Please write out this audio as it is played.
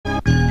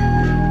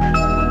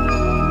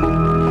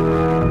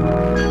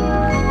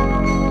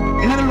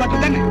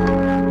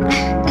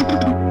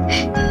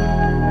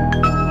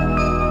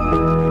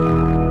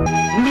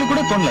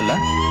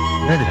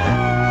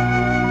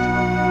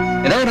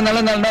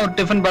நாள்னா ஒரு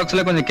டிஃபன்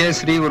பாக்ஸ்ல கொஞ்சம்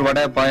கேசரி, ஒரு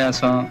வடை,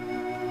 பாயாசம்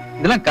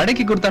இதெல்லாம்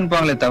கடைக்கு கொடுத்து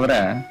அனுப்புவாங்களே தவிர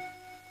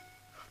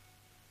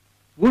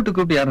வீட்டுக்கு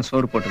கூப்பிட்டு யாரும்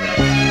சோறு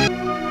போட்டதில்லை.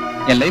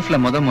 என் லைஃப்ல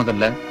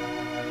முதல்ல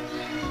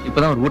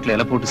இப்பதான் ஒரு வீட்டுல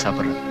இலை போட்டு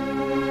சாப்பிடுறேன்.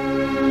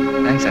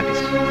 Thanks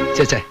artist.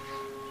 சேச்சே,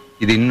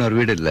 இது இன்னொரு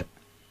வீடு இல்ல,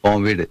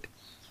 உன் வீடு.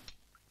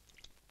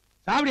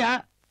 சாப்பிடியா?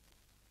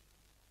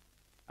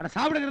 அட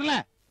சாப்பிடுறல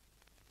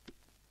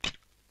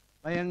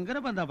பயங்கர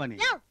பந்தா பண்ணி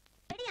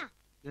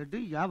எடு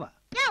யாவா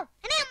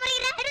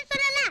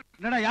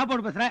என்னடா யா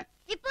போட்டு பேசுற?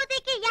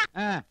 இப்போதைக்கு யா.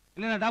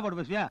 இல்ல டா போட்டு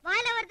பேசுவியா?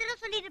 வாயில வரதுன்னு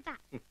சொல்லிட்டு இருப்பேன்.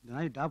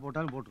 நான் டா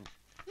போட்டாலும் போட்டுரும்.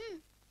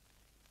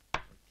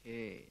 ஓகே.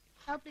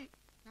 சாப்பிடு.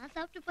 நான்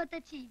சாப்பிட்டு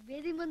பார்த்தாச்சு.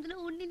 பேதி மருந்துல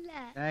ஒண்ணு இல்ல.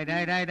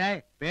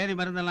 டேய் பேதி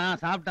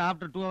மருந்தெல்லாம் சாப்பிட்டு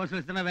ஆஃப்டர் 2 hours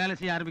கழிச்சு வேலை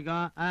செய்ய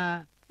ஆரம்பிக்கும்.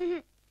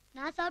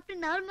 நான்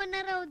சாப்பிட்டு 4 மணி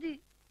நேரம் ஆகுது.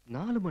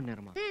 4 மணி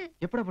நேரமா?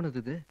 எப்படா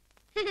பண்ணுது இது?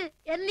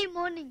 early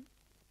morning.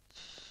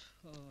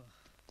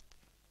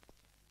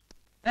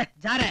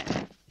 जा रहे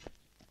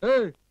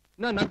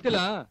ना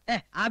नकला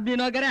आप भी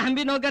नौकर है हम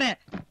भी नौकर है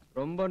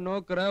ரொம்ப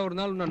நோக்கற ஒரு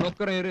நாள் நான்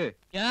நோக்கறேன் இரு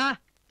क्या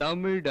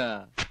தமிழ்டா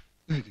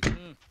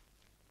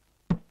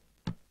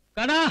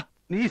கடா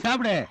நீ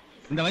சாப்பிடு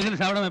இந்த வயசுல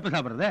சாப்பிடாம எப்ப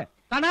சாப்பிடுறது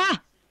கடா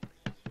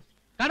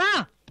கடா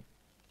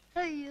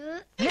ஐயோ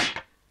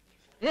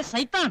ஏ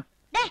சைத்தான்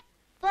டேய்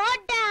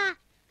போடா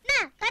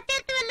நான்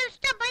கட்டெடுத்து வெல்ல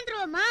ஸ்டாப்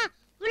பண்ணிடுவோமா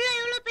உள்ள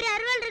இவ்வளவு பெரிய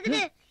அருவாள்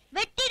இருக்குது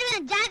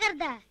வெட்டிடுவேன்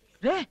ஜாகிரதை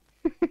டேய்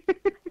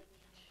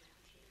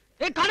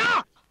ஏ கடா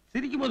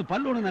சிரிக்கும் போது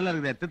பல்லு ஒண்ணு நல்லா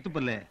இருக்குது தெத்து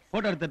பல்லு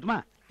போட்டோ எடுத்துட்டுமா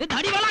ஏ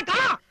தடி வாலா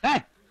கடா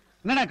ஏய்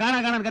என்னடா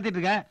காணான்னு கத்திட்டு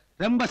இருக்க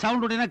ரொம்ப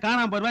சவுண்ட் விட்டீனா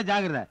காணாம போறவா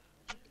ஜாகிரதை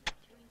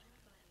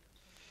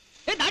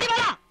ए दाढ़ी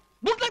वाला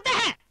भूख लगता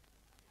है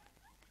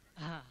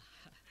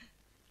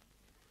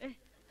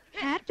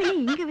ஹேர் பின்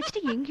இங்க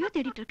வச்சிட்டு எங்கயோ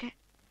தேடிட்டு இருக்க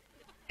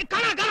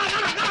காணா காணா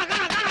காணா காணா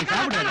காணா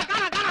காணா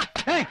காணா காணா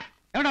ஏய்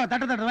எவடா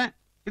தட்டுவேன்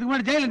இதுக்கு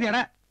முன்னாடி ஜெயில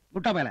இருந்தியாடா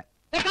முட்டா பயல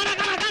ए காணா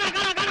காணா காணா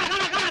காணா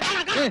காணா காணா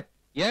காணா ஏய்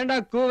ஏன்டா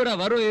கூவுற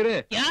வரும் இரு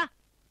क्या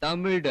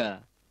தமிழ்டா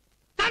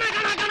காணா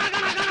காணா காணா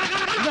காணா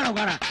காணா இங்கடா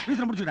உட்கார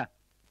வீசற முடிச்சுடா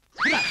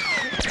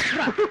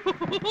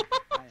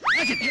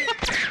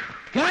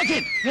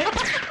கேட்ச்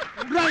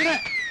உட்றாங்க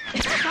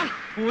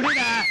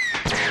புரியுதா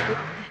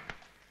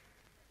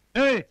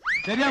ஏய்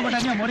சரியா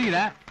போட்டாங்க முறியல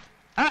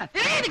ए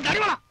நீ दाढ़ी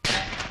वाला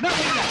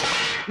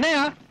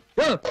என்னயா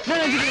யோ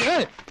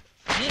ஏய்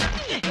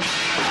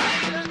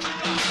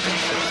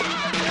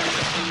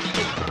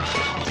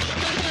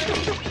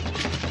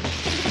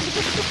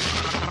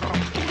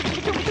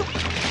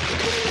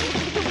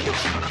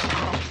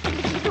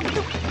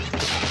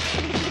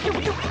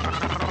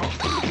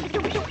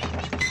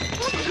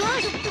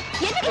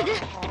என்னது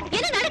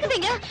என்ன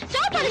நடக்குதுங்க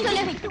ஸ்டாப் பண்ண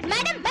சொல்லு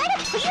மேடம்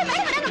மேடம் ஐயோ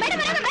மேடம் வராங்க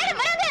மேடம் வராங்க மேடம்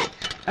வராங்க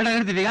அட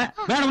நிறுத்திட்டீங்க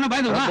மேடம் நான்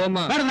பயந்து வா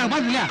போமா. மேடம் நான்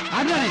பாத்துறியா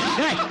அட்ரா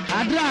ஏய்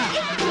அட்ரா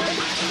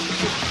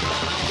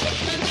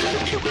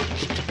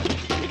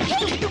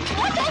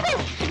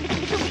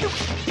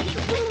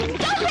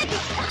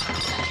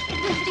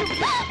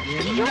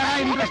என்னடா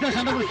இன்ட்ரஸ்டா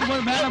சண்டை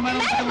போடும்போது மேடம்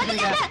மேடம்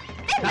சொல்றீங்க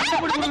சண்டை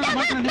போடும்போது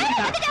மட்டும்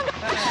நிறுத்திட்டா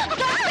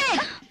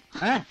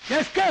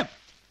எஸ்கேப்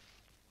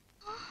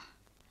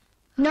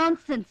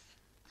நான்சென்ஸ்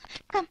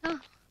கம்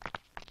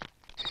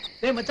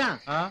டேய் மச்சான்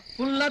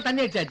ஃபுல்லா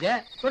தண்ணி அடிச்சாச்சே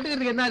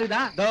தொட்டுக்கிறதுக்கு என்ன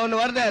இருக்குதா ஒண்ணு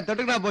வருது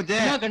தொட்டுக்கிட்டா போச்சு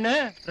என்ன கண்ணு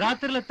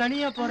ராத்திரில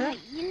தனியா போற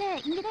இல்ல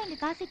இங்கதான் எங்க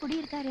காசி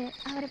குடி இருக்காரு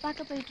அவரை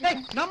பார்க்க போயிட்டு டேய்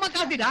இருக்கேன் நம்ம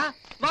காசிடா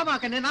வாமா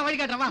கண்ணு நான் வழி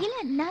காட்டுறேன் வா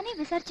இல்ல நானே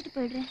விசாரிச்சுட்டு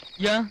போயிடுறேன்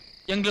ஏன்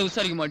எங்களை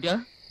விசாரிக்க மாட்டியா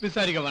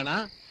விசாரிக்க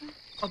வேணாம்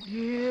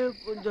அப்படியே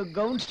கொஞ்சம்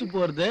கவுன்ஸ்ட்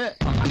போறது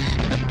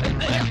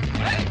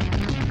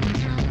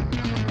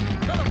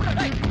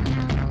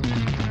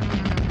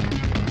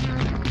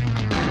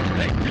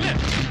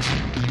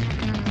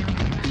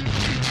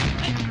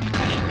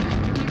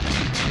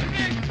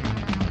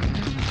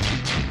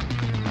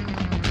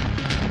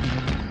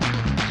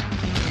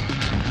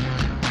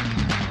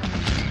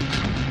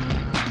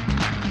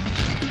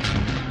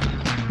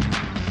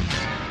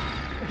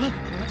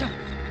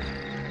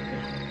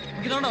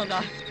இங்கதான வந்தா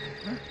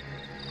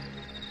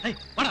ஏய்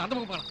வாடா அந்த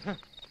பக்கம் போலாம்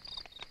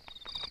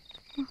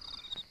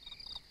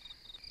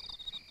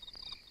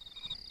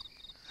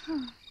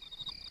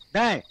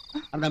டேய்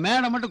அந்த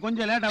மேடம் மட்டும்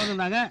கொஞ்சம் லேட்டா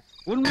வந்திருந்தாங்க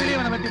உண்மையிலேயே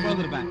அவனை வெட்டி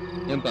போந்திருப்பேன்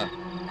ஏன்பா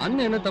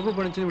அண்ணன் என்ன தப்பு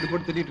பண்ணுச்சுன்னு இப்படி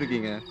போட்டு திட்டிட்டு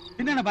இருக்கீங்க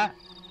என்னப்பா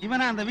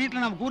இவனா அந்த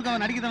வீட்டுல நம்ம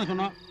கூர்க்காவை நடிக்கத்தானே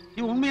சொன்னோம்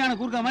இவன் உண்மையான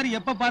கூர்க்கா மாதிரி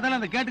எப்ப பார்த்தாலும்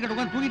அந்த கேட்டு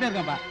உட்காந்து தூங்கிட்டே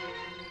இருக்கான்ப்பா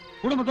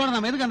குடும்பத்தோட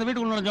நம்ம எதுக்கு அந்த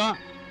வீட்டுக்குள்ள நுழைஞ்சோம்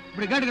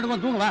இப்படி கேட்டு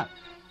உட்காந்து தூங்குவா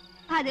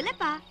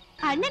அதுலப்பா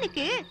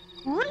அண்ணனுக்கு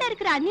ஊர்ல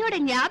இருக்கிற அண்ணியோட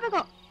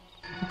ஞாபகம்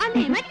அந்த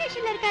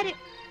இமேஜினேஷன்ல இருக்காரு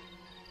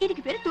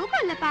இதுக்கு பேரு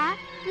தூக்கம் இல்லப்பா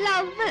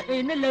லவ்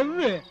என்ன லவ்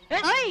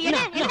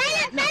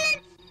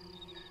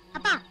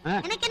அப்பா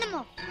எனக்கு என்னமோ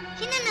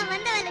சின்ன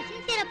வந்த வேலை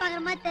சின்சியரா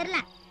பாக்குற மாதிரி தெரியல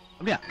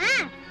அப்படியா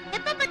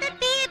எப்ப பார்த்தா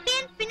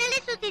பிஎன் பின்னாலே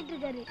சுத்திட்டு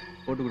இருக்காரு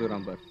போட்டு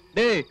கொடுக்குறான் பார்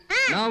டேய்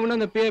நான் ஒண்ணு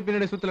அந்த பிஏ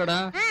பின்னாடி சுத்தலடா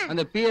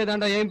அந்த பிஏ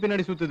தாண்டா ஏன்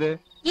பின்னாடி சுத்துது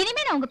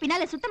இனிமே நான் உங்க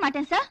பின்னால சுத்த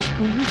மாட்டேன் சார்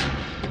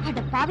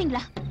அட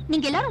பாவீங்களா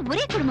நீங்க எல்லாரும்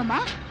ஒரே குடும்பமா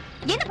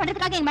என்ன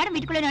பண்றதுக்காக எங்க மேடம்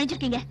வீட்டுக்குள்ள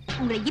நுழைஞ்சிருக்கீங்க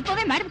உங்களை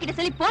இப்பவே மேடம் கிட்ட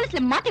சொல்லி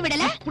போலீஸ்ல மாட்டி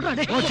விடல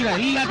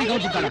எல்லாத்தையும்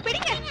கவுச்சுட்டாங்க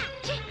பிடிங்க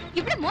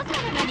இவ்வளவு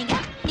மோசமா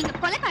நீங்க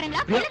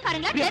கொலைக்காரங்களா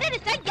கொலைக்காரங்களா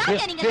டெரரிஸ்டா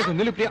யார் நீங்க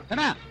நில்லு பிரியா.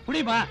 கண்ணா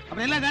புடிப்பா அப்ப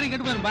எல்லா காரையும்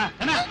கெட்டு போயிருப்பா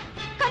கண்ணா.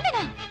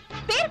 கண்ணனா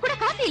பேர் கூட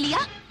காசு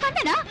இல்லையா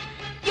கண்ணனா?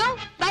 யோ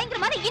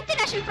பயங்கரமான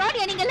இன்டர்நேஷனல் ஃப்ராட்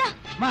நீங்கல.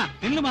 அம்மா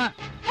நில்லுமா.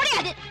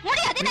 முடியாது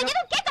முடியாது நான்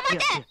எதுவும் கேட்க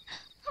மாட்டேன்.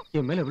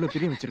 என் மேல எவ்வளவு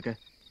பிரியம் வச்சிருக்க?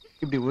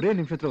 இப்படி ஒரே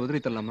நிமிஷத்துல உதறி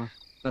தரலாமா?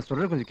 நான்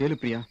சொல்ற கொஞ்சம் கேளு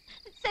பிரியா.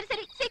 சரி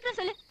சரி சீக்கிரம்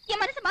சொல்லு,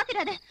 என் மனசு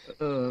மாத்திராத.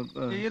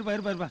 இருப்பா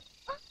இருப்பா இருப்பா.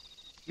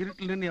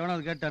 இருட்டுல நின்று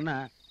எவனாவது கேட்டான்னா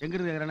எங்க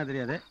இருந்து கேக்குறானே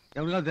தெரியாது.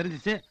 எவ்வளவு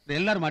தெரிஞ்சிச்சு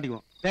எல்லாரும்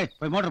மாட்டிக்குவோம். டேய்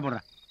போய் மோட்டர்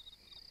போடுறேன்.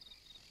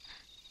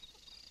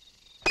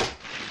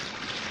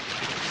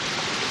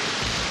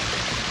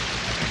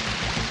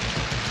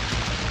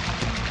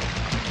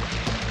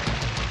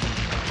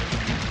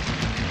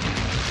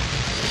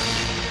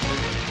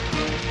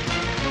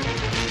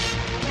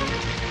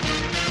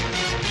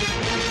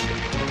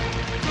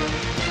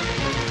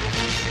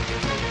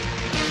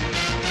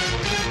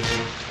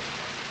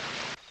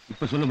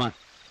 இப்ப சொல்லுமா,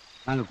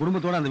 நாங்க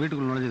குடும்பத்தோட அந்த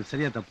வீட்டுக்குள்ள நுழைஞ்சது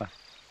சரியா தப்பா?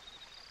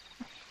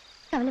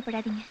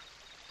 கவலைப்படாதீங்க,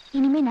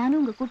 இனிமே நானும்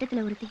உங்க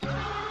கூட்டத்துல ஒருத்தி.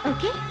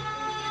 Okay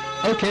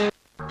okay.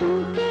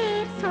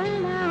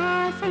 சொல்ல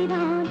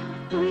ஆசைதான்,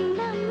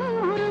 உள்ளம்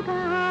முருக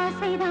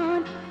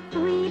ஆசைதான்,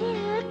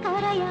 உயிரில்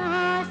கரைய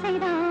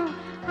ஆசைதான்,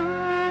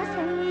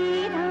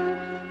 ஆசைதான்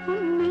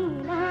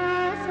உன்மேல்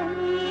ஆசை.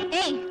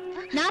 ஏய்,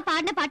 நான்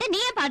பாடின பாட்டு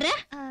நீ ஏன் பாடுற?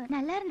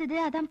 நல்லா இருந்தது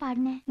அதான்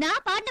பாடினேன்.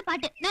 நான் பாடின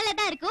பாட்டு நல்லா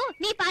தான் இருக்கும்,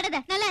 நீ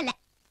பாடுத நல்லா இல்ல.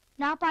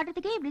 நான்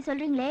பாடுறதுக்கே இப்படி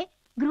சொல்றீங்களே,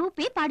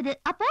 குரூப்பே பாடுது.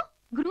 அப்போ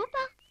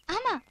குரூப்பா?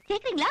 ஆமா,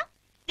 கேக்குறீங்களா?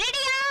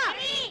 ரெடியா?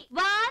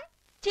 1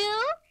 2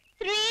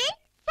 3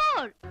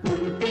 4.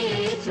 உன்னை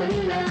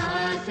சொல்ல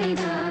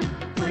ஆசைதான்,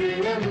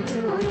 உள்ளம்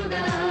உருக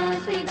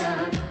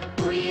ஆசைதான்,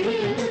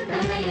 உயிரில்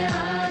கரைய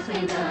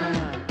ஆசைதான்,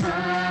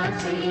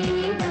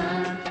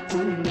 ஆசைதான்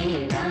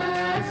உன்மேல்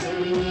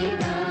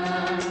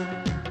ஆசைதான்,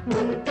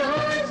 உன்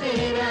தோள்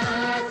சேர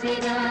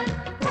ஆசைதான்,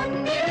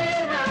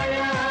 உன்னில் வாழ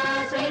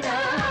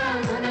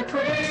ஆசைதான்,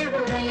 உனக்குள்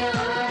உறைய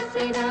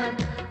ஆசைதான்,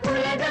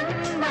 உலகம்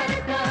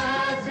மறக்க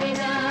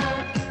ஆசைதான்,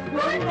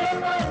 ஒன்று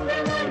ஒன்று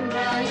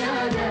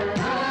ஒன்றாயாக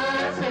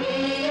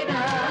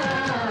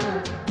ஆசைதான்,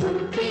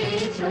 உன்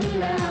பேர்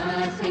சொல்ல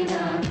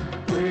ஆசைதான்,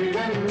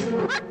 உள்ளம்.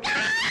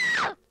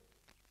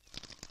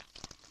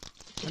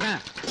 அண்ணா,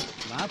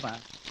 வாப்பா.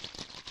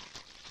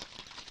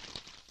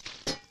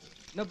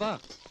 என்னப்பா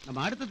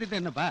நம்ம அடுத்த திட்டம்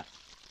என்னப்பா?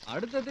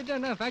 அடுத்த திட்டம்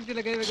என்ன?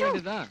 ஃபேக்டரியில கை வைக்க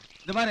வேண்டியதுதான்.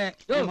 இந்த பாரு,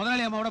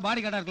 முதலாளி அம்மாவோட பாடி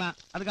கார்டா இருக்கலாம்,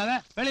 அதுக்காக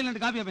வெளியில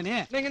இருந்து காப்பி அப்ப நீ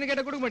நீங்க என்ன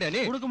கேட்ட கொடுக்க மாட்டியா?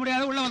 நீ கொடுக்க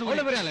முடியாது. உள்ள வந்து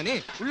உள்ள போறியால? நீ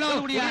உள்ள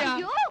வந்து முடியாது.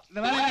 ஐயோ, இந்த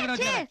வேலையெல்லாம் கூட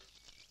வச்சு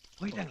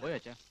போயிட்டாங்க.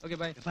 போயாச்சா? Okay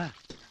bye. எப்பா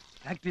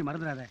ஃபேக்டரி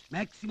மறந்துடாத,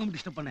 மேக்ஸிமம்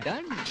டிஸ்டர்ப் பண்ண.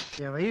 டன்.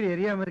 என் வயிறு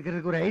எரியாம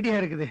இருக்கிறதுக்கு ஒரு ஐடியா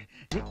இருக்குது.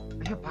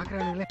 ஐயோ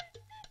பாக்குறானுங்களே.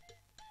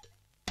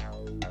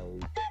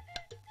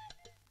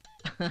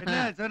 என்ன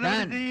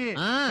சொன்னது?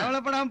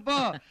 கவலைப்படாம போ.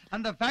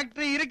 அந்த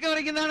ஃபேக்டரி இருக்க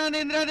வரைக்கும் தானே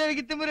அந்த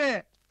இந்திராதேவிக்கு திமிரு.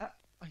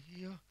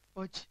 ஐயோ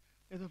போச்சு,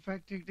 ஏதோ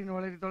ஃபேக்டரி கிட்ட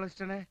வளரி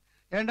தொலைச்சிட்டனே.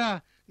 ஏண்டா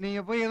நீங்க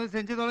போய் எதுவும்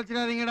செஞ்சு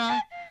தொலைச்சிடாதீங்கடா.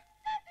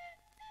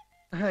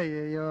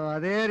 ஐயோ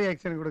அதே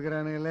ரியாக்ஷன்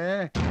கொடுக்கறானுங்களே.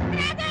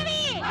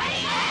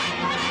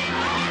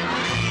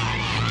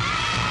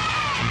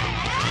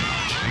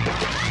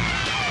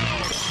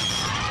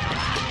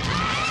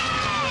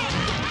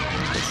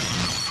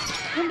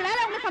 உங்களால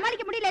அவங்க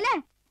சமாளிக்க முடியல,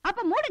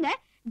 அப்ப மூடுங்க.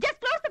 Just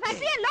close the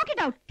factory and lock it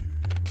out.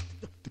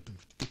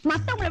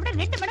 மத்தவங்கள விட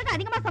 2 மடங்கு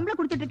அதிகமா சம்பளம்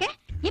கொடுத்துட்டு இருக்கேன்.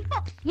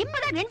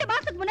 இப்பதான் 2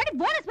 மாசத்துக்கு முன்னாடி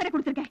போனஸ் வேற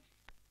கொடுத்திருக்கேன்.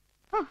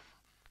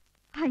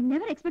 I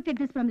never expected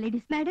this from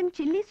ladies. Madam,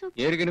 chilli soup.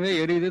 ஏற்கனவே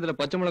எரியுது, இதுல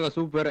பச்சை மிளகாய்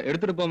சூப் வேற.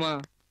 எடுத்துட்டு போமா.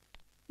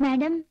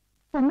 மேடம்,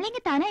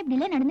 பொம்பளைங்க தானா இப்படி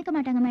எல்லாம் நடந்துக்க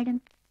மாட்டாங்க மேடம்.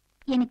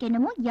 எனக்கு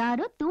என்னமோ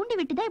யாரோ தூண்டி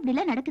விட்டுதான் இப்படி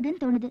எல்லாம்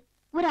நடக்குதுன்னு தோணுது.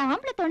 ஒரு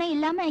ஆம்பளை துணை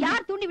இல்லாம.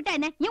 யார் தூண்டி விட்டா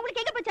என்ன?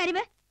 இவங்களுக்கு எங்க போச்சு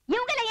அறிவு?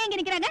 இவங்க எல்லாம் ஏன்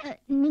நிக்கிறாங்க?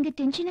 நீங்க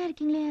டென்ஷனா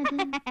இருக்கீங்களே,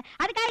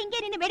 அதுக்காக இங்கே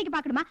நின்னு வேடிக்கை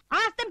பார்க்கணுமா?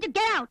 Ask them to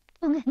get out.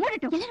 போங்க,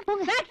 மூடட்டும். எல்லாரும்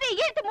போங்க. ஃபேக்டரி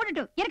இழுத்து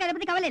மூடட்டும். எனக்கு அத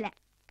பத்தி கவலை இல்ல.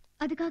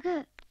 அதுக்காக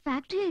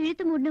ஃபேக்டரியை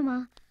இழுத்து மூடணுமா?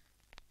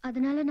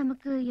 அதனால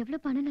நமக்கு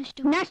எவ்வளவு பண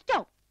நஷ்டம்?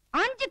 நஷ்டம்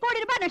 5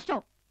 கோடி ரூபாய்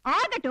நஷ்டம்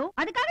ஆகட்டும்.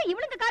 அதுக்காக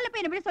இவளுங்க கால்ல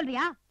போய் என்ன விட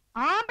சொல்றியா?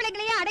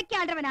 ஆம்பளைங்களையே அடக்கி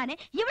ஆடுறவன் நானு,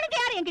 இவனுக்கு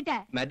யாரு என்கிட்ட?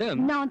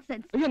 Madam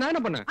nonsense. ஐயோ நான்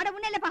என்ன பண்ணேன்? அட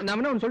உன்ன இல்லப்பா.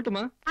 நான் என்ன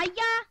சொல்லட்டுமா?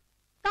 ஐயா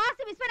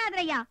காசு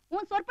விஸ்வநாதர் ஐயா,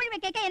 உன் சொற்பொழிவை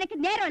கேட்க எனக்கு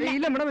நேரம் இல்ல.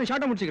 இல்ல மேடம்,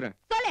 ஷார்ட்டா முடிச்சுக்கிறேன்.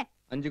 சொல்லு.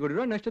 5 கோடி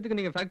ரூபாய் நஷ்டத்துக்கு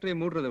நீங்க ஃபேக்டரியை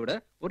மூடுறதை விட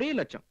ஒரே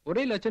லட்சம்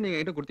நீங்க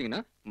என்கிட்ட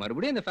கொடுத்தீங்கன்னா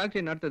மறுபடியும் அந்த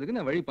ஃபேக்டரியை நடத்துறதுக்கு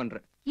நான் வழி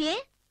பண்றேன். ஏ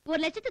 1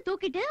 லட்சத்தை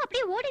தூக்கிட்டு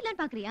அப்படியே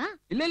ஓடிடலான்னு பாக்குறியா?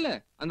 இல்ல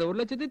அந்த 1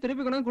 லட்சத்தை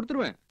திருப்பி கொண்டாந்து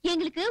கொடுத்துருவேன்.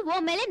 எங்களுக்கு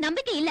உன் மேல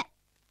நம்பிக்கை இல்ல.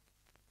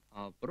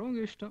 அப்புறம்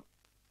உங்க இஷ்டம்.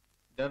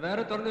 இத வேற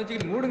திறந்து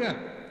வச்சுக்கிட்டு மூடுங்க.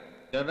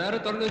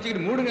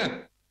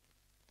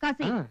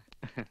 காசி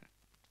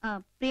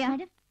பிரியா,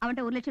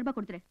 அவன்கிட்ட 1 லட்சம் ரூபாய்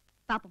கொடுத்துரு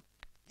பாப்போம்.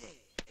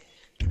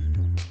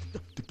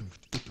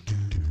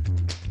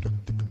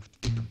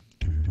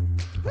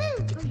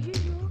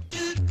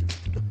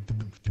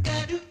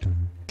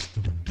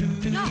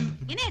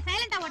 என்ன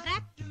சைலண்டா ஓட்ற?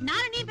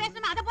 நானும் நீ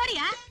பேசணும், அத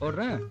போறியா?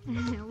 ஓடுறேன்.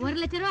 1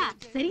 லட்சம் ரூபாய்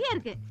சரியா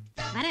இருக்கு.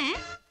 வரேன்.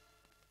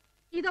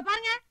 இதோ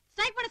பாருங்க,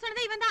 ஸ்ட்ரைக் பண்ண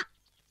சொன்னது இவன் தான்.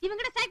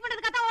 இவங்கிட்ட ஸ்ட்ரைக்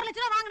பண்றதுக்காக தான் 1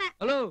 லட்சம் ரூபாய் வாங்குனேன்.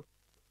 ஹலோ,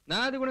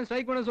 நான் அது கூட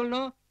ஸ்ட்ரைக் பண்ண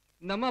சொல்லணும்.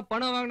 இந்த அம்மா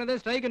பணம் வாங்கினதே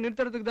ஸ்ட்ரைக்கை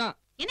நிறுத்துறதுக்கு தான்.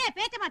 என்ன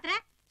பேச்ச மாத்திர?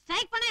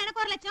 ஸ்ட்ரைக் பண்ண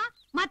எனக்கு 1 லட்சம்,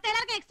 மத்த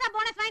எல்லாருக்கும் எக்ஸ்ட்ரா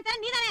போனஸ் வாங்கி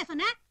தரேன் நீ தானே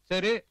சொன்ன?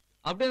 சரி,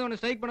 அப்படியே அவனை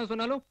ஸ்ட்ரைக் பண்ண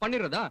சொன்னாலும்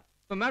பண்ணிடுறதா?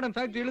 இப்ப மேடம்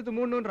ஃபேக்டரி இழுத்து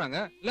மூணுன்றாங்க,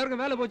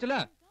 எல்லாருக்கும் வேலை போச்சுல.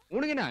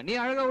 உனக்கு என்ன, நீ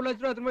அழகா உள்ள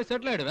வச்சுட்டு திரும்ப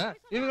செட்டில் ஆயிடுவ.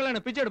 இவங்க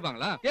என்ன பிச்சை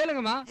எடுப்பாங்களா?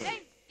 கேளுங்கம்மா.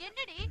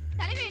 என்னடி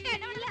தலைவி என்ன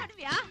என்ன வேணா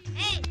ஆடுவியா?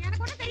 ஏய்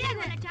எனக்கு ஒண்ணும் தெரியாது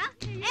மச்சா.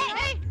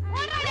 ஏய்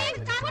ஓடுறா டேய்.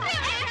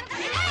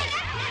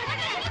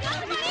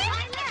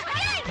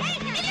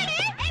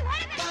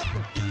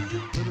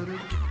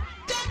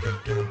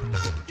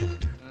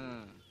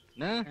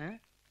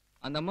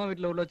 அந்த அம்மா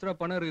வீட்டுல ஒரு லட்ச ரூபா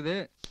பணம் இருக்குது,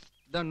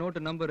 இதான் நோட்டு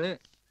நம்பரு,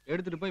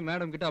 எடுத்துட்டு போய்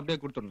மேடம் கிட்ட அப்படியே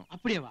கொடுத்துடணும்.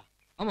 அப்படியேவா?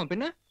 ஆமா,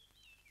 பின்ன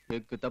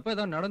தப்ப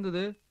ஏதாவது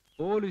நடந்தது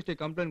போலீஸ்ட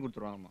கம்ப்ளைண்ட்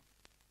கொடுத்துருவாங்கம்மா.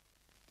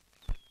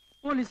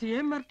 போலீஸ்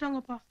ஏன்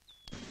மிரட்டாங்கப்பா?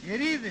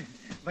 எரியுது,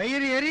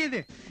 வயிறு எரியுது.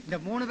 இந்த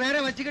 3 பேரை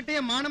வச்சுக்கிட்டு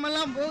என்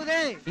மானமெல்லாம் போகுதே.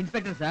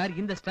 இன்ஸ்பெக்டர் சார்,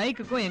 இந்த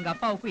ஸ்ட்ரைக்குக்கும் எங்க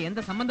அப்பாவுக்கும்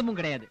எந்த சம்பந்தமும்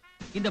கிடையாது.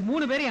 இந்த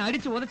 3 பேரையும்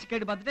அடிச்சு உதச்சு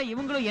கேட்டு பார்த்துட்டு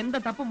இவங்களும்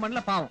எந்த தப்பும்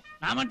பண்ணல, பாவம்.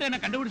 நான் மட்டும்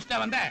என்ன கண்டுபிடிச்சிட்டா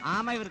வந்தேன்?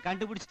 ஆமா, இவர்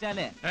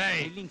கண்டுபிடிச்சிட்டாலே.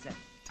 இல்லீங்க சார்,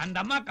 அந்த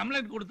அம்மா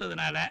கம்ப்ளைண்ட்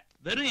கொடுத்ததுனால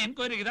வெறும்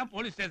என்கொயரிக்கு தான்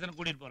போலீஸ் ஸ்டேஷன்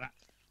கூட்டிட்டு போறேன்.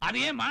 அது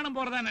ஏன் மானம்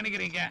போறதா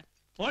நினைக்கிறீங்க?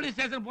 போலீஸ்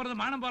ஸ்டேஷன் போறது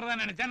மானம் போறதா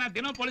நினைச்சா நான்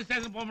தினம் போலீஸ்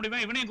ஸ்டேஷன் போக முடியுமா?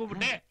 இவனையும்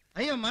கூப்பிட்டு.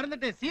 ஐயோ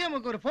மறந்துட்டு,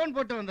 சிஎம்க்கு ஒரு போன்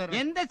போட்டு வந்தாரு.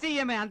 எந்த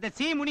சிஎம்? அந்த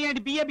சி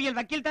முனியாண்டி பிஏபிஎல்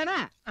வக்கீல் தானே?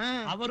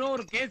 அவரும்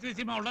ஒரு கேஸ்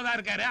விஷயமா உள்ளதா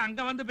இருக்காரு,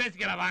 அங்க வந்து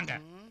பேசிக்கலாம் வாங்க.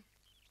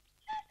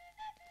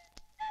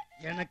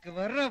 எனக்கு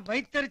வர்ற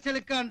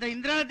வைத்தறிச்சலுக்கு அந்த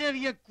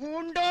இந்திராதேவிய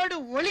கூண்டோடு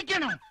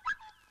ஒழிக்கணும்.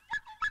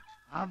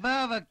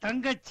 அவ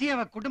தங்கச்சி,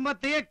 அவ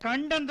குடும்பத்தையே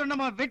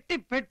கண்டந்துண்டமா வெட்டி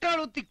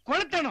பெட்ரோல் ஊத்தி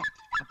கொளுத்தணும்.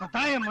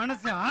 அப்பதான் என்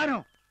மனசு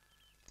ஆறும்.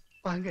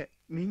 வாங்க,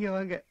 நீங்க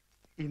வாங்க.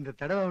 இந்த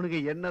தடவை அவனுக்கு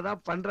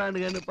என்னதான்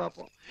பண்றானுங்கன்னு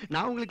பாப்போம்.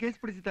 நான் உங்களுக்கு கேஸ்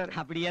பிடிச்சு தரேன்.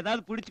 அப்படி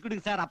ஏதாவது புடிச்சு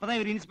கொடுங்க சார், அப்பதான்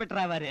இவர்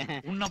இன்ஸ்பெக்டர் ஆவாரு.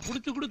 உன்னை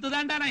புடிச்சு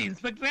கொடுத்துதான்டா நான்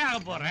இன்ஸ்பெக்டரே ஆக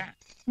போறேன்.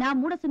 நான்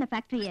மூட சொன்ன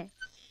ஃபேக்டரிய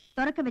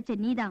திறக்க வச்ச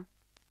நீதான்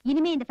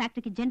இனிமே இந்த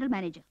ஃபேக்டரிக்கு ஜெனரல்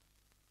மேனேஜர்.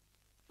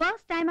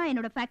 ஃபர்ஸ்ட் டைமா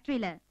என்னோட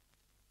ஃபேக்டரியில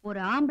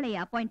ஒரு ஆம்பளைய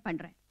அப்பாயிண்ட்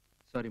பண்றேன்.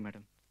 சாரி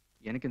மேடம்,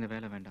 எனக்கு இந்த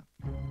வேலை வேண்டாம்.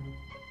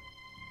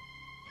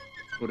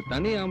 ஒரு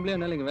தனி ஆம்பளையா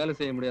என்னால இங்க வேலை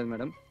செய்ய முடியாது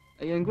மேடம்.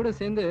 என் கூட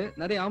சேர்ந்து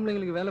நிறைய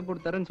ஆம்பளைங்களுக்கு வேலை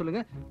போட்டு தரேன்னு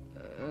சொல்லுங்க.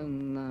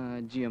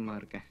 நான் ஜிஎம்மா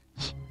இருக்கேன்.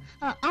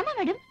 ஆமா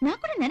மேடம், நான்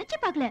கூட நினைச்சு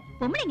பார்க்கல.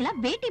 பொம்பளைங்களா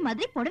வேட்டி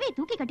மாதிரி புடவையை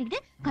தூக்கி கட்டிக்கிட்டு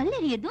கல்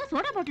எறியதும்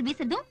சோடா பாட்டில்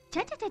வீசுறதும்.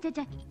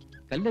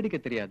 கல்லடிக்க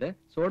தெரியாத,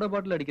 சோடா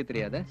பாட்டில் அடிக்க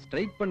தெரியாத,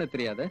 ஸ்ட்ரைக் பண்ண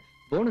தெரியாத,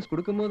 போனஸ்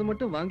கொடுக்கும் போது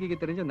மட்டும் வாங்கிக்க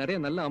தெரிஞ்ச நிறைய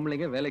நல்ல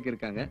ஆம்பளைங்க வேலைக்கு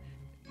இருக்காங்க.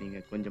 நீங்க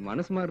கொஞ்சம்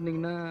மனசு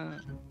மாறுனீங்கன்னா.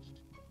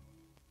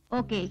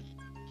 ஓகே,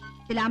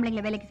 சில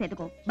ஆம்பளைங்களை வேலைக்கு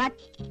சேர்த்துக்கோ, பட்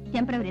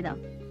டெம்பரவரி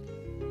தான்.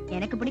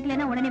 எனக்கு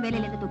பிடிக்கலன்னா உடனே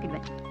வேலையில இருந்து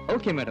தூக்கிடுவேன்.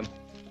 Okay madam.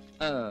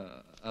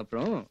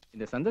 அப்புறம்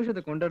இந்த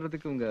சந்தோஷத்தை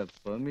கொண்டாடுறதுக்கு உங்க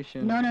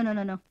permission? No no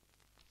no no.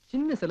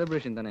 சின்ன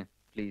செலிப்ரேஷன் தானே,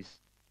 ப்ளீஸ்.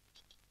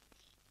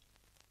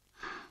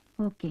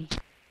 ஓகே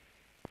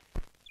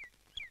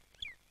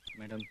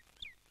மேடம்,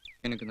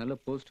 எனக்கு நல்ல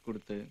போஸ்ட்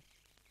கொடுத்து,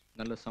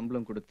 நல்ல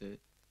சம்பளம் கொடுத்து,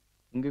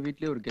 உங்க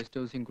வீட்லயே ஒரு கெஸ்ட்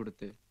ஹவுஸையும்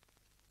கொடுத்து,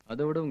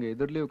 அதோட உங்க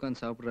எதிரிலே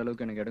உட்காந்து சாப்பிடுற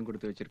அளவுக்கு எனக்கு இடம்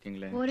கொடுத்து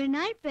வச்சிருக்கீங்களே. ஒரு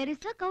நாள்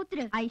பெருசா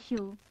கவுத்துரு. ஐஷு,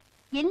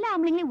 எல்லா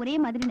ஆம்பளைங்களையும் ஒரே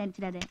மாதிரி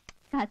நினைச்சிடாத.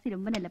 காசி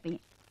ரொம்ப நல்ல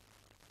பையன்.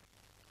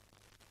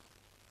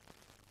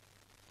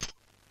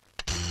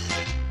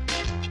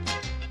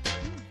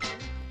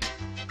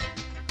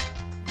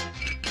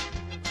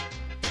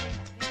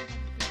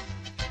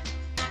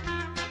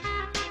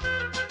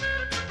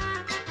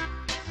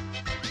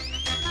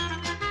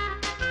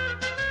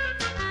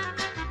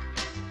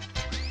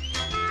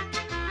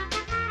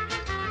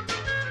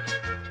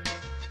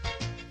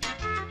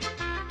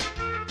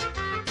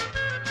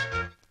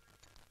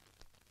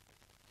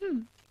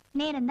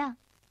 நேரம்தான்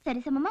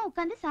சரிசமமா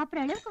உட்கார்ந்து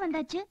சாப்பிடுற அளவுக்கு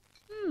வந்தாச்சு.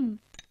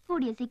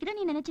 கூடிய சீக்கிரம்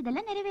நீ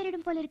நினைச்சதெல்லாம்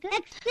நிறைவேறிடும் போல இருக்கு.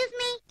 Excuse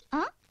me.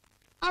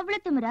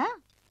 அவ்வளவு திமிரா?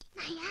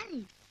 நான் யாரு?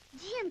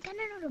 ஜிஎம்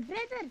கண்ணனோட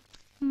பிரதர்.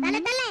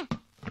 தல தல.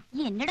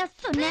 என்னடா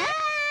சொன்ன?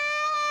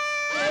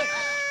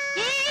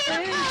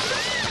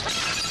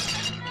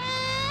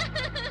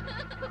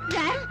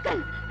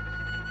 ராஸ்கல்,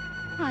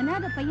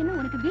 அனாதை பையனும்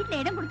உனக்கு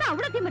வீட்ல இடம் கொடுத்தா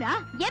அவ்வளவு திமிரா?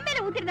 என்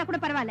மேல ஊத்திருந்தா கூட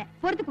பரவாயில்ல,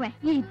 பொறுத்துக்குவேன்.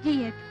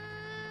 இடியட்.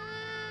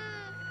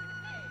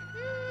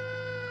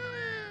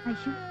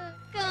 ஐயோ,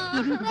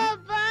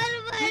 பாரு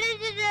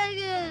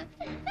படிச்சுட்டாங்க.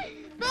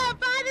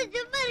 பாரு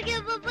சும்மா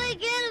இருக்கேன், போய்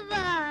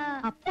கேளுப்பா.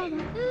 அப்பா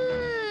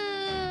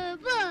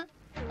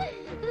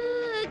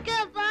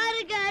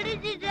பாருங்க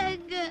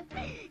அடிச்சுட்டாங்க.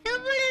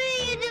 எப்படி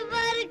இது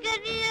பாருங்க,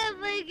 நீயே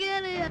போய்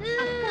கேளு.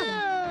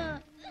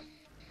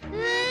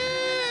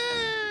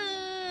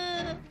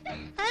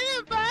 அது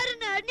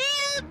பாருண்ணா,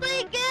 நீயே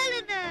போய்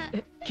கேளுண்ணா.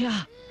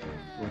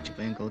 போச்சு,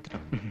 பையன்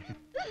கவுத்துட்டான்.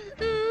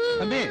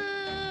 தம்பி,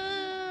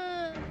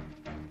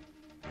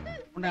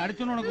 உன்னை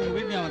அடிச்சோன்னு உனக்கு உங்க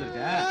வீட்டு ஞாபகம்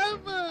வந்துருச்சா?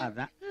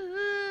 அதான்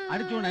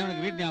அடிச்சோன்னு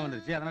உனக்கு வீட்டு ஞாபகம்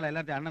வந்துருச்சு. அதனால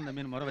எல்லாத்தையும் அண்ணன்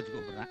தம்பின்னு முறை வச்சு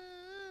கூப்பிடுறேன்.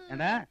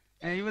 ஏண்டா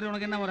இவரு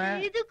உனக்கு என்ன முறை?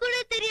 இது கூட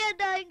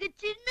தெரியாதா? இங்க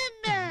சின்ன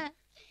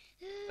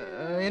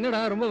என்னடா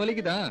ரொம்ப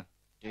வலிக்குதா?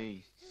 டேய்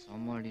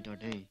சமாளிடா.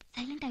 டேய்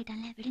சைலண்ட்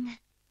ஆயிட்டான்ல, விடுங்க.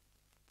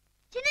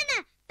 சின்னண்ணா,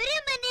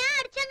 பெரியம்மா என்னையா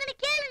அடிச்சாங்கன்னு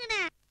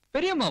கேளுங்கண்ணே.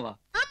 பெரியம்மாவா?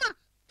 ஆமா,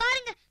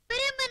 பாருங்க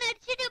பெரியம்மா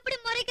அடிச்சிட்டு எப்படி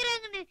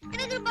முறைக்கிறாங்கன்னு.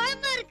 எனக்கு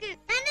பயமா இருக்கு.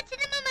 நான்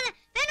சின்னம்மா மேல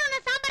வேணும்னா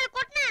சாம்பார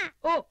கொட்டினேன்.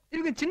 ஓ,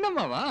 இவங்க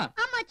சின்னம்மாவா?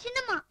 ஆமா,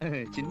 சின்னம்மா.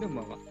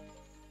 சின்னம்மாவா?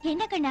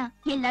 என்ன கண்ணா,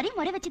 எல்லாரையும்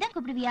முறை வச்சுதான்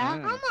கூப்பிடுவியா?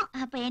 ஆமா.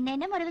 அப்ப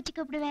என்ன முறை வச்சு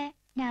கூப்பிடுவ?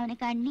 நான்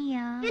உனக்கு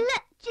அண்ணியா? இல்ல,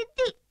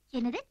 சித்தி.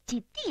 என்னது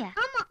சித்தியா?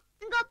 ஆமா.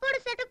 அப்பாவோட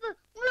செட்டப்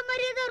உங்கள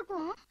மாதிரியே தான்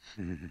இருக்கும்.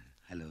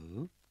 ஹலோ.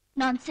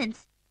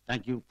 நான்சென்ஸ்.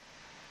 Thank you.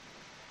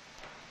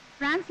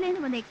 பிரான்ஸ்ல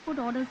இருந்து வந்த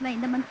எக்ஸ்போர்ட் ஆர்டர்ஸ்லாம்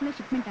இந்த மந்த்ல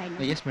ஷிப்மென்ட்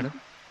ஆயிடும். Yes madam.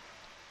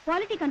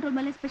 குவாலிட்டி கண்ட்ரோல்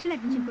மேல ஸ்பெஷல்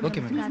அட்டென்ஷன் கொடுங்க.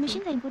 Okay, madam. These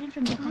machines are imported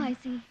from Japan. I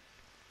see.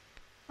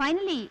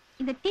 Finally,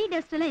 இந்த டீ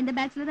டஸ்ட் எல்லாம் இந்த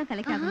பேக்ஸ்ல தான்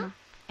கலெக்ட் ஆகுமா.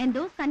 And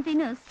those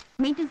containers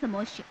maintain the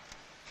moisture.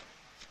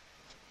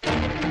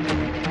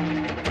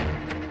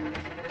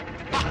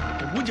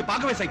 மூஞ்சி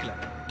பார்க்கவே சைக்கிள்.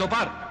 தோ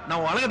பார்,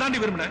 நான் அழக தாண்டி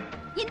விரும்புறேன்.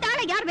 இந்த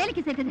ஆளை யார்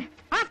வேலைக்கு சேர்த்தது?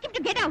 Ask him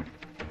to get out.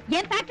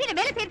 என் ஃபேக்டரியில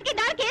வேலை செய்யறதுக்கு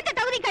இந்த ஆளுக்கு எந்த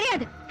தகுதியும்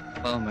கிடையாது.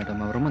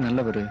 மேடம், அவர் ரொம்ப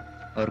நல்லவர்.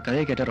 அவர்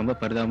கதையை கேட்டா ரொம்ப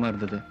பரிதாபமா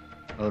இருந்தது.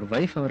 அவர்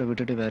வைஃப் அவரை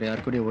விட்டுட்டு வேற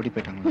யாரு கூடயும் ஓடி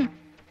போயிட்டாங்க.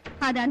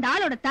 அது அந்த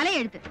ஆளோட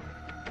தலையெழுத்து.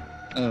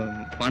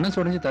 மனசு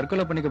உடைஞ்சு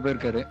தற்கொலை பண்ணிக்க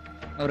போயிருக்காரு.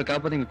 அவரை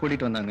காப்பாத்தி இங்க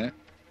கூட்டிட்டு வந்தாங்க.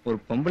 ஒரு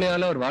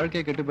பொம்பளையால அவர்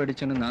வாழ்க்கையை கெட்டு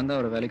போயிடுச்சுன்னு நான் தான்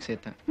அவரை வேலைக்கு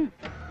சேர்த்தேன்.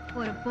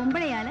 ஒரு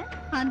பொம்பளையால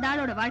அந்த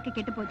ஆளோட வாழ்க்கை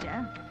கெட்டு போச்சா?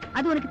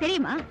 அது உனக்கு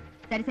தெரியுமா?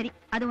 சரி சரி,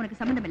 அது உனக்கு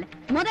சம்பந்தம் இல்ல.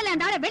 முதல்ல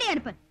அந்த ஆளை வெளியே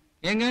அனுப்பு.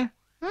 ஏங்க,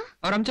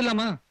 அவர்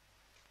அனுப்பிச்சிடலாமா?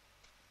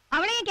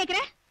 அவளையும் கேக்குற?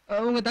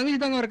 உங்க தங்கச்சி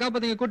தாங்க அவரை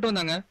காப்பாத்தி இங்க கூட்டு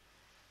வந்தாங்க.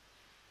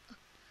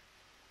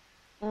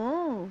 ஓ,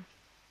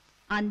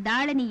 அந்த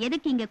ஆளை நீ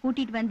எதுக்கு இங்க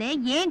கூட்டிட்டு வந்தே,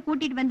 ஏன்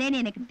கூட்டிட்டு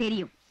வந்தேன்னு எனக்கு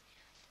தெரியும்.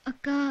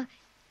 அக்கா,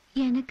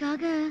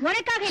 எனக்காக.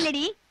 உனக்காக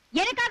இல்லடி,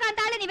 எனக்காக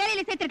அந்த ஆளை நீ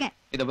வேலையில சேர்த்திருக்க.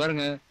 இத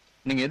பாருங்க,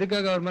 நீங்க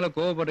எதுக்காக அவர் மேல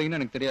கோவப்படுறீங்கன்னு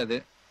எனக்கு தெரியாது.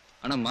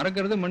 ஆனா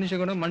மறக்கிறது மனுஷ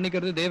குணம்,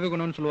 மன்னிக்கிறது தெய்வ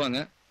குணம்னு சொல்லுவாங்க.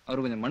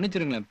 அவர் கொஞ்சம்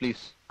மன்னிச்சிருங்களேன்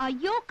ப்ளீஸ்.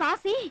 ஐயோ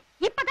காசி,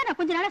 இப்பதான் நான்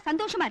கொஞ்ச நாளா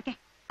சந்தோஷமா இருக்கேன்.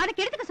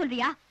 அதுக்கு எடுத்துக்க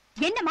சொல்றியா?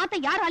 என்ன மாத்த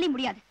யாராலையும்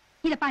முடியாது.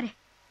 இத பாரு,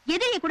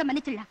 எதிரியை கூட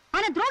மன்னிச்சிடலாம்,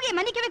 ஆனா துரோகியை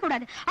மன்னிக்கவே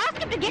கூடாது. Ask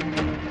him to get.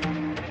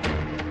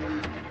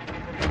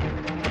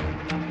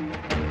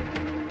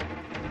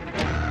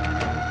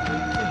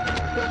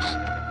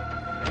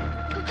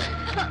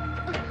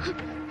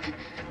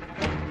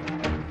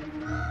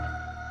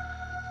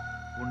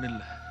 ஒண்ணு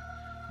இல்ல,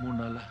 3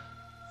 நாளா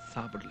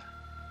சாப்பிடல.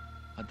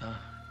 அதான்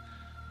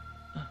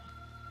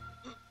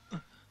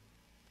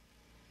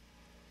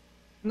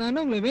நான்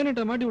உங்களை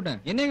வேணுட்ட மாட்டி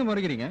விட்டேன். என்னங்க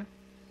மறைக்கிறீங்க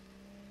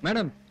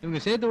மேடம்? இவங்க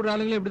சேர்த்து விடுற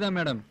ஆளுங்களே இப்படிதான்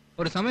மேடம்.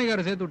 ஒரு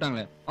சமயக்காரர் சேர்த்து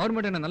விட்டாங்களே, அவர்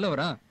மட்டும் என்ன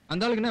நல்லவரா?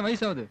 அந்த ஆளுக்கு என்ன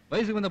வயசாகுது?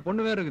 வயசுக்கு வந்த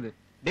பொண்ணு வேற இருக்குது.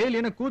 டெய்லி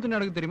என்ன கூத்து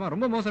நடக்கு தெரியுமா?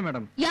 ரொம்ப மோசம்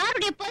மேடம்.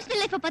 யாருடைய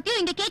பர்சனல் லைஃப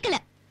பத்தியும் இங்க கேட்கல.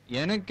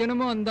 எனக்கு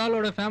என்னமோ அந்த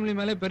ஆளோட ஃபேமிலி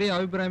மேலே பெரிய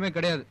அபிப்பிராயமே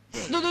கிடையாது.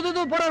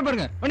 போறாரு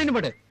பாருங்க, வண்டின்னு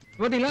பாட்டு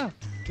பாத்தீங்களா?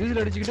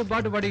 விசில் அடிச்சுக்கிட்டு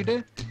பாட்டு பாடிக்கிட்டு.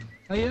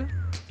 ஐயா,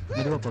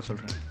 மெதுவா போ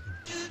சொல்றேன்.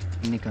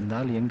 இன்னைக்கு அந்த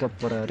ஆள் எங்க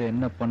போறாரு,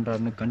 என்ன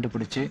பண்றாருன்னு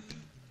கண்டுபிடிச்சு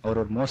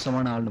அவர் ஒரு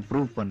மோசமான ஆள்னு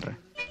ப்ரூவ் பண்றேன்.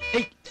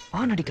 ஏய்,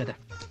 ஆன் அடிக்காத.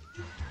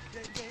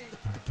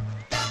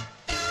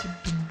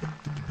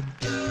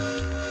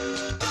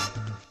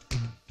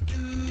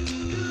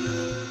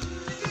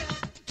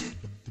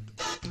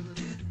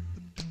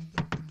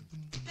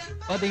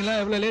 பாத்தீங்களா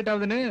எவ்வளவு லேட்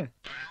ஆகுதுன்னு?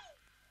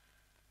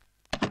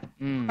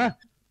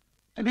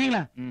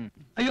 நீங்களா?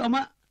 ஐயோ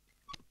அம்மா,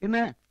 என்ன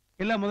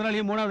எல்லா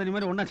முதலாளியும் 3வது அணி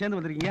மாதிரி ஒன்னா சேர்ந்து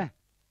வந்திருக்கீங்க?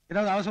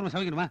 ஏதாவது அவசரமா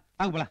சமைக்கணுமா?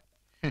 வாங்க போலாம்.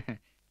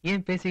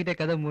 ஏன் பேசிக்கிட்டே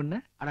கதை மூணு?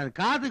 ஆனா அது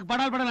காதுக்கு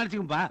படால் படம்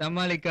அடிச்சுக்கும்பா.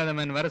 சமாளிக்காத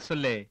மேன், வர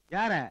சொல்லு.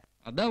 யார?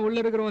 அதான் உள்ள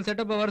இருக்கிறவன்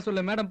செட்டப்ப வர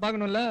சொல்லு. மேடம்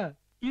பாக்கணும்ல.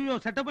 ஐயோ,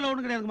 செட்டப்ல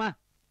ஒண்ணு கிடையாதுமா.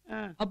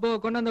 அப்போ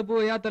கொண்டாந்த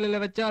பூ யார் தலையில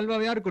வச்ச அல்வா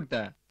யாரு கொடுத்த?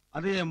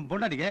 அது என்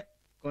பொண்டாட்டிக்கு.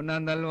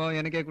 கொண்டாந்த அல்வா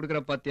எனக்கே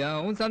குடுக்கற பாத்தியா?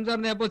 உன்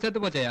சம்சாரம் எப்போ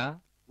செத்து போச்சையா?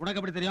 உனக்கு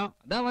எப்படி தெரியும்?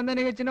 அதான் வந்த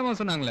நீங்க சின்னமா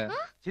சொன்னாங்களே.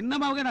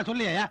 சின்னமாவுக்கு நான்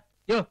சொல்லியா?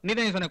 யோ, நீ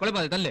தான் சொன்ன,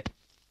 கொலைப்பாது தள்ளு.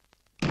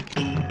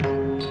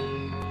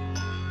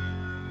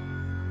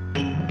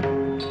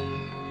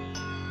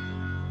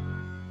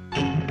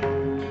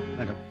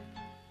 மேடம்,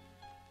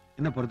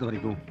 என்ன பொறுத்த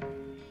வரைக்கும்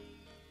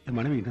என்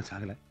மனைவி இன்னும்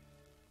சாகல,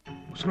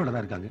 உசுரோட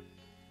தான் இருக்காங்க.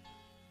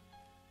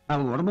 நான்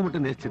அவங்க உடம்பு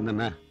மட்டும்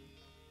நேசிச்சிருந்தேன்னா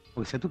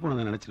அவங்க செத்து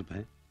போனதை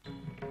நினைச்சிருப்பேன்.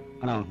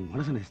 ஆனா அவங்க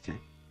மனசு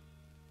நேசிச்சேன்.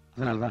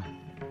 அதனாலதான்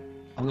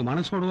அவங்க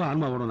மனசோடவும்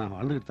ஆன்மாவோட நான்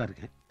வாழ்ந்துகிட்டு தான்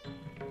இருக்கேன்.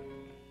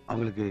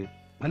 அவங்களுக்கு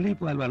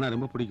மல்லிகைப்பூ அல்வானா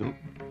ரொம்ப பிடிக்கும்.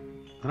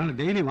 அதனால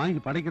டெய்லி வாங்கி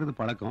படைக்கிறது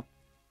பழக்கம்.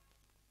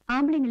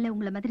 ஆம்பளைங்கள்ல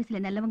உங்களை மாதிரி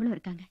சில நல்லவங்களும்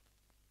இருக்காங்க.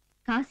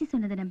 காசி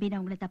சொன்னதை நம்பி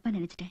நான் உங்களை தப்பா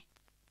நினைச்சிட்டேன்.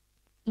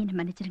 என்ன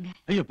மன்னிச்சிருங்க.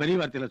 ஐயோ, பெரிய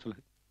வார்த்தையில சொல்லு.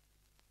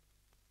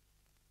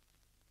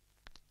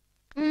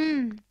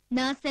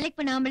 நான் செலக்ட்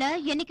பண்ண ஆம்பளை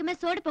என்னைக்குமே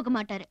சோடு போக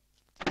மாட்டாரு.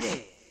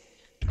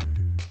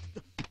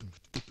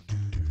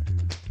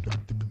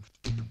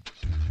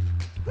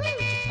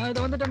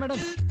 வந்துட்டேன்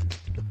மேடம்.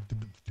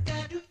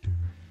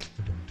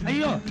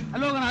 ஐயோ,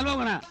 அல்வாங்கண்ணா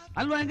அல்வாங்கண்ணா,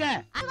 அல்வா எங்க?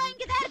 அல்வா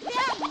இங்கதான் இருக்கு.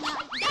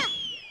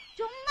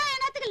 சும்மா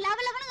என்னத்துக்கு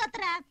லவலவனு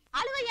கத்துற?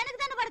 அல்வா எனக்கு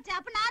தானே படைச்ச,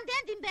 அப்ப நான்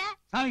தான் திம்பேன்.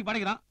 சாமிக்கு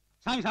படைக்கிறோம்,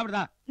 சாமி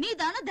சாப்பிடுதா? நீ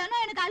தானே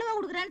தினம் எனக்கு அல்வா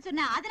கொடுக்குறேன்னு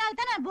சொன்ன, அதனால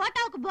தான் நான்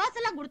போட்டாவுக்கு போஸ்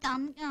எல்லாம்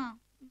கொடுத்தான்.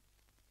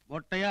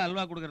 மொட்டையா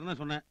அல்வா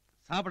கொடுக்கறேன்னு சொன்னேன்,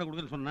 சாப்பிட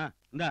கொடுக்கறேன்னு சொன்னா.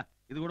 இந்தா,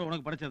 இது கூட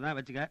உனக்கு படைச்சதுதான்,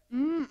 வச்சுக்க.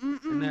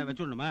 என்ன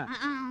வச்சு விடணுமா?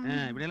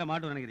 இப்படி எல்லாம்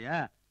மாட்டு நினைக்கிறியா?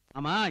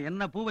 ஆமா,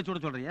 என்ன பூ வச்சு விட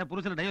சொல்றியா?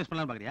 புருஷனை டைவர்ஸ்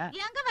பண்ணலாம் பாக்குறியா?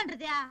 எங்க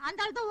பண்றதா? அந்த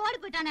ஆளு தான் ஓடி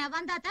போயிட்டானே,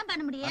 வந்தா தான்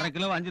பண்ண முடியும். 1/2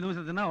 கிலோ 5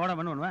 நிமிஷத்துனா ஓட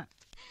பண்ணுவேன்.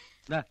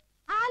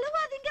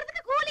 அல்வா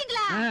திங்கிறதுக்கு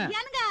கூலிங்களா?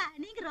 ஏனுங்க,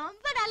 நீங்க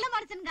ரொம்ப நல்ல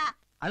மனுஷனுங்க.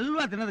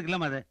 அல்வா தின்னதுக்கு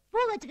இல்லாம அது பூ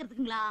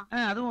வச்சுக்கிறதுக்குங்களா?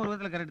 அதுவும் ஒரு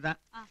விதத்துல கரெக்ட் தான்.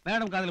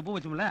 மேடம் காதுல பூ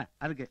வச்சோம்ல,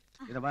 அதுக்கு.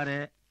 இத பாரு,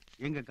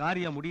 எங்க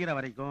காரியம் முடிகிற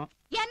வரைக்கும்.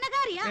 என்ன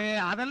காரியம்?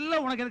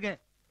 அதெல்லாம் உனக்கு எதுக்கு?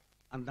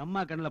 அந்த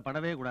அம்மா கண்ணுல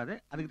படவே கூடாது.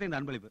 அதுக்கு தான் இந்த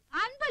அன்பளிப்பு.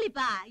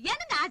 அன்பளிப்பா?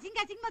 என்னங்க அசிங்க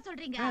அசிங்கமா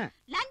சொல்றீங்க?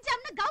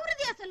 லஞ்சம்னு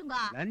கௌரதியா சொல்லுங்க.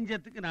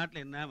 லஞ்சத்துக்கு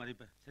நாட்டுல என்ன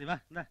மதிப்பு? சரி வா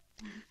இந்தா.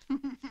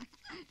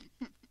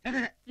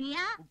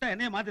 பிரியா விட்டா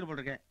என்னைய மாத்திட்டு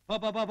போட்டிருக்கேன். போ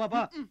போ போ போ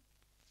போ.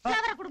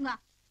 ஃப்ளவரை கொடுங்க.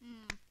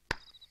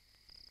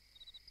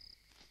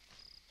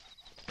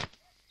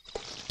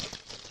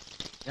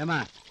 ஏமா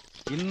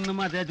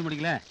இன்னுமா தேய்ச்சி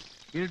முடிக்கல?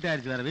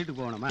 இருட்டாயிருச்சு, வேற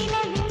வீட்டுக்கு போகணுமா?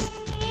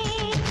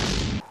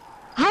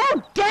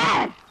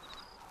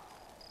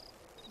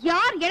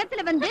 யார்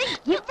இடத்துல வந்து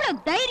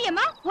இவ்வளவு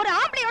தைரியமா ஒரு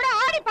ஆம்பளையோட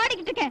ஆடி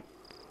பாடிக்கிட்டு இருக்க?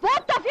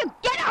 both of you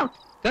get out.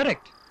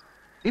 Correct.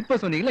 இப்ப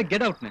சொன்னீங்களே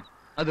கெட் அவுட்னு,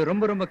 அது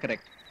ரொம்ப ரொம்ப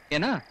கரெக்ட்.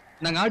 ஏன்னா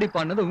நாங்க ஆடி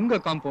பாடினது உங்க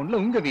காம்பவுண்ட்ல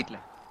உங்க வீட்ல.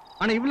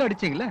 ஆனா இவ்வளவு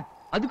அடிச்சீங்களே,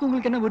 அதுக்கு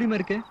உங்களுக்கு என்ன உரிமை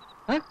இருக்கு?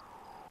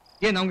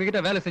 ஏன் நான்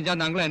உங்ககிட்ட வேலை செஞ்சா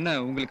நாங்களா என்ன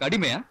உங்களுக்கு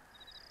அடிமையா?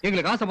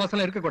 எங்களுக்கு ஆசை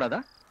பாசம் இருக்க கூடாதா?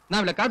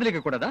 நான் இவளை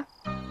காதலிக்க கூடாதா?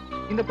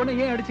 இந்த பொண்ணை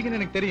ஏன் அடிச்சீங்கன்னு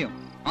எனக்கு தெரியும்.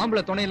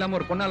 ஆம்பளை துணை இல்லாம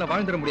ஒரு பொண்ணால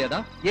வாழ்ந்துட முடியாதா?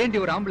 ஏண்டி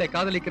ஒரு ஆம்பளை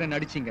காதலிக்கிறேன்னு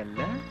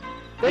அடிச்சீங்கல்ல?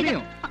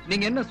 தெரியும்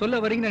நீங்க என்ன சொல்ல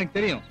வரீங்கன்னு எனக்கு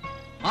தெரியும்.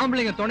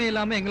 ஆம்பளைங்க துணை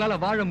இல்லாம எங்களால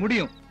வாழ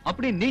முடியும்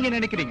அப்படின்னு நீங்க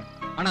நினைக்கிறீங்க.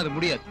 ஆனா அது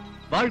முடியாது.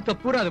 வாழ்க்கை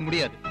பூரா அது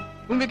முடியாது.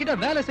 உங்ககிட்ட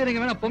வேலை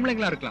செய்றவங்க வேணா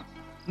பொம்பளைங்களா இருக்கலாம்.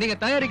 நீங்க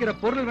தயாரிக்கிற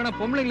பொருள் வேணா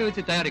பொம்பளைங்களை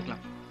வச்சு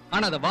தயாரிக்கலாம்.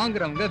 ஆனா அதை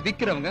வாங்குறவங்க,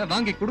 விக்கிறவங்க,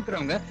 வாங்கி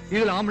கொடுக்கறவங்க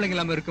இதுல ஆம்பளைங்க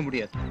இல்லாம இருக்க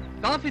முடியாது.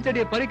 காஃபி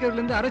செடியை பறிக்கிறதுல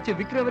இருந்து அரைச்சு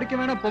விக்கிற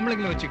வரைக்கும் வேணா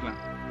பொம்பளைங்களை வச்சுக்கலாம்.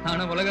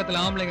 ஆனா உலகத்துல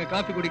ஆம்பளைங்க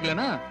காஃபி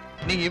குடிக்கலன்னா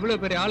நீங்க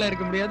இவ்வளவு பெரிய ஆளா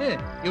இருக்க முடியாது.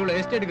 இவ்வளவு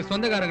எஸ்டேட்டுக்கு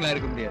சொந்தக்காரங்களா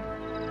இருக்க முடியாது.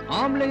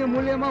 ஆம்பளைங்க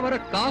மூலியமா வர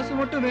காசு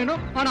மட்டும்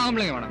வேணும். ஆனா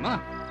ஆம்பளைங்க வேணாமா?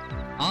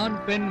 ஆண்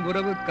பெண்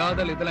உறவு,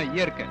 காதல் இதெல்லாம்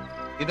இயற்கை.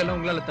 இதெல்லாம்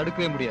உங்களால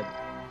தடுக்கவே முடியாது.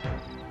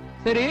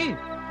 சரி,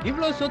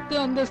 இவ்வளவு சொத்து,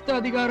 அந்தஸ்து,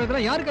 அதிகாரம்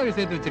இதெல்லாம் யாருக்காக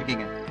சேர்த்து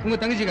வச்சிருக்கீங்க? உங்க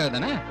தங்கச்சிக்காக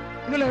தானே?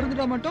 இதுல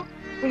இருந்துட்டா மட்டும்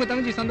உங்க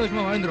தங்கச்சி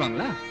சந்தோஷமா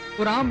வாழ்ந்துருவாங்களா?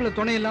 ஒரு ஆம்பளை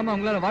துணை இல்லாம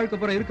அவங்களால வாழ்க்கை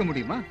பூரா இருக்க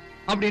முடியுமா?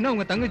 அப்படின்னா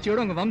உங்க தங்கச்சியோட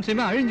உங்க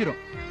வம்சமே அழிஞ்சிரும்.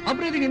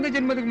 அப்புறம் இதுக்கு இந்த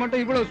ஜென்மத்துக்கு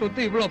மட்டும் இவ்வளவு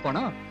சொத்து, இவ்வளவு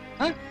பணம்?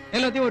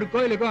 எல்லாத்தையும் ஒரு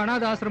கோயிலுக்கோ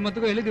அனாத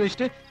ஆசிரமத்துக்கோ எழுதி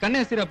வச்சுட்டு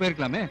கன்னியாஸ்திரா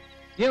போயிருக்கலாமே.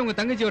 ஏன் உங்க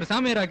தங்கச்சி ஒரு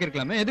சாமியார்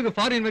ஆக்கிருக்கலாமே? எதுக்கு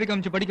ஃபாரின் வரைக்கும்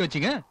அமிச்சு படிக்க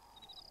வச்சீங்க?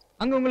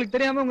 அங்க உங்களுக்கு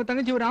தெரியாம உங்க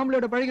தங்கச்சி ஒரு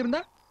ஆம்பளையோட பழகி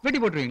இருந்தா வெட்டி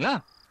போட்டுருவீங்களா?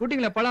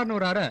 விட்டீங்களா பலார்னு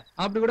ஒரு அறை?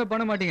 அப்படி கூட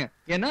பண்ண மாட்டீங்க.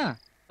 ஏன்னா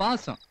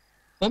பாசம்.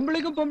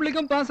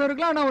 பொம்பளைக்கும் பாசம்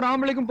இருக்கலாம். ஆனா ஒரு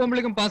ஆம்பளைக்கும்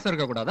பொம்பளைக்கும் பாசம்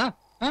இருக்க கூடாதா?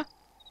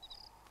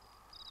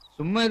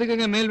 சும்மா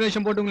எதுக்குங்க மேல்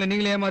வேஷம் போட்டு உங்களை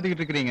நீங்களே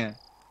ஏமாத்திக்கிட்டு இருக்கீங்க?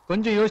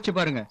 கொஞ்சம் யோசிச்சு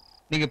பாருங்க.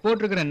 நீங்க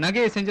போட்டிருக்கிற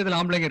நகையை செஞ்சதுல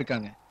ஆம்பளைங்க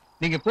இருக்காங்க.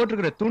 நீங்க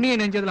போட்டிருக்கிற துணியை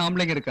நெஞ்சதுல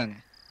ஆம்பளைங்க இருக்காங்க.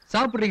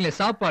 சாப்பிடுறீங்களே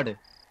சாப்பாடு,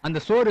 அந்த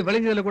சோறு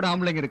விளைஞ்சதுல கூட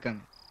ஆம்பளைங்க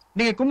இருக்காங்க.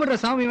 நீங்க கும்பிடுற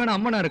சாமி வேணா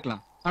அம்மனா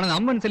இருக்கலாம். ஆனா அந்த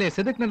அம்மன் சிலையை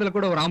செதுக்குனதுல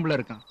கூட ஒரு ஆம்பளை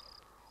இருக்கான்.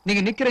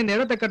 நீங்க நிக்கிற இந்த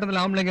இடத்த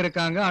கட்டதுல ஆம்பளைங்க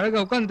இருக்காங்க.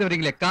 அழகா உட்கார்ந்து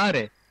வரீங்களே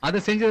காரு, அதை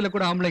செஞ்சதுல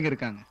கூட ஆம்பளைங்க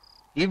இருக்காங்க.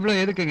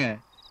 இவ்வளவு எதுக்குங்க?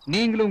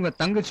 நீங்களும் உங்க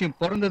தங்கச்சியும்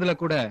பிறந்ததுல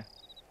கூட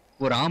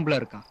ஒரு ஆம்பளை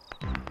இருக்கான்.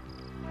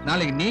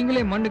 நாளைக்கு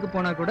நீங்களே மண்ணுக்கு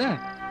போனா கூட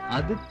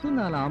அதுக்கு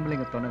 4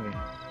 ஆம்பளைங்க துணை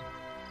வேணும்.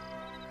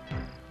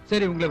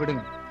 சரி, உங்களை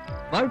விடுங்க.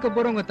 வாழ்க்கை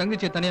போற உங்க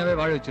தங்கச்சியை தனியாவே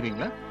வாழ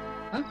வச்சிருவீங்களா?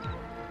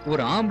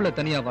 ஒரு ஆம்பளை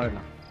தனியா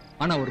வாழலாம்.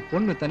 ஆனா ஒரு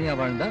பொண்ணு தனியா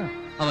வாழ்ந்தா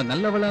அவன்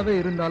நல்லவளாவே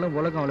இருந்தாலும்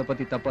உலகம் அவளை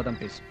பத்தி தப்பா தான்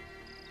பேசும்.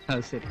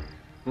 அது சரி,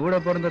 கூட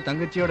பிறந்த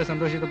தங்கச்சியோட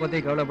சந்தோஷத்தை பத்தி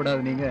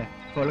கவலைப்படாது. நீங்க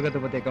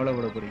உலகத்தை பத்தி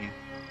கவலைப்பட போறீங்க.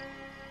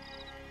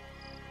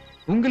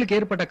 உங்களுக்கு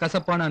ஏற்பட்ட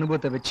கசப்பான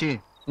அனுபவத்தை வச்சு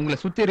உங்களை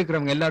சுத்தி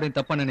இருக்கிறவங்க எல்லாரையும்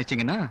தப்பா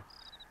நினைச்சீங்கன்னா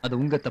அது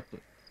உங்க தப்பு.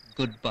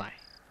 Good bye.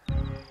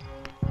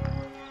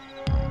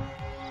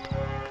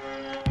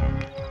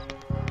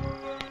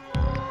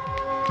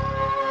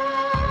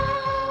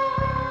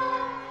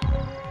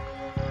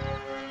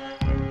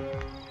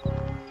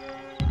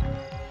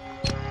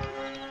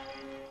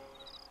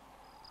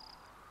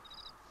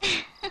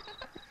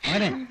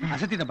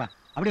 அசத்திட்டப்பா,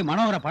 அப்படியே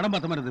மனோகர படம்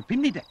பார்த்த மாதிரி இருக்கு.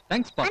 பின்னிட்டேன்.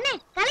 தேங்க்ஸ் பா. அண்ணே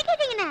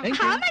கலக்கிட்டீங்கண்ணே.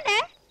 ஆமாண்ணே.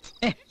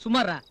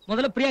 சுமாரா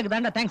முதல்ல பிரியாக்கு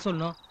தாண்டா தேங்க்ஸ்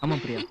சொல்லணும். ஆமா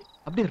பிரியா,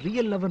 அப்படியே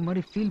ரியல் லவர்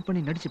மாதிரி ஃபீல்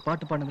பண்ணி நடிச்சு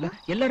பாட்டு பாடுனதுல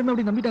எல்லாரும்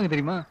அப்படி நம்பிட்டாங்க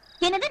தெரியுமா?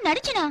 என்னது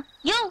நடிச்சனா?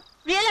 யோ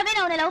ரியலாவே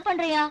நான் உன்னை லவ்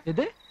பண்றியா?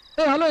 எது?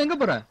 ஹலோ, எங்க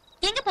போற?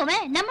 எங்க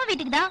போவேன்? நம்ம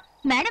வீட்டுக்கு தான்.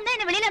 மேடம் தான்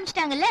என்ன வெளியில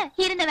அனுப்பிச்சிட்டாங்கல்ல.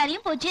 இருந்த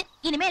வேலையும் போச்சு.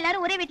 இனிமே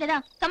எல்லாரும் ஒரே வீட்ல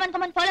தான். Come on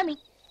come on follow me.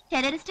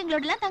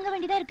 டெரரிஸ்ட்ங்களோட எல்லாம் தங்க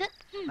வேண்டியதா இருக்கு.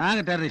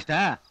 நாங்க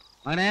டெரரிஸ்டா?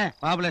 மகனே,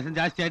 பாப்புலேஷன்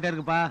ஜாஸ்தி ஆயிட்டே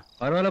இருக்குப்பா.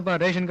 பரவாயில்லப்பா,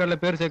 ரேஷன் கார்டுல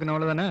பேர் சேர்க்கணும்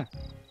அவ்வளவுதானே.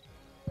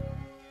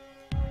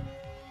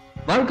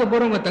 வாழ்க்கை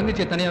போற உங்க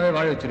தங்கச்சியை தனியாவே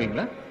வாழ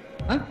வச்சிருவீங்களா?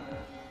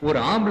 ஒரு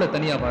ஆம்பளை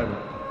தனியா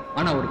வாழலாம்.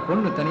 ஆனா ஒரு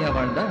பொண்ணு தனியா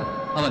வாழ்ந்தா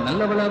அவன்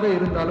நல்லவளாவே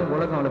இருந்தாலும்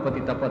உலகம் அவளை பத்தி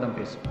தப்பா தான்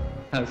பேசும்.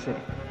 அது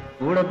சரி,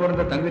 கூட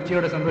பிறந்த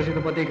தங்கச்சியோட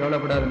சந்தோஷத்தை பத்தி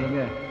கவலைப்படாது.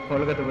 நீங்க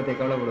உலகத்தை பத்தி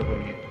கவலைப்பட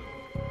போறீங்க.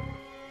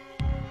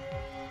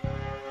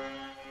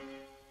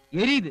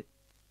 எரியுது,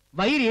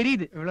 வயிறு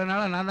எரியுது. இவ்வளவு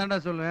நாளா நான் தாண்டா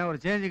சொல்லுவேன், ஒரு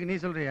சேஞ்சுக்கு நீ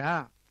சொல்றியா?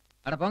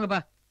 அட போங்கப்பா.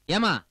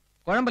 ஏமா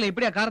குழம்புல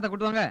இப்படியா காரத்தை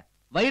கொட்டுவாங்க?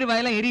 வயிறு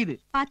வாயெல்லாம் எரியுது.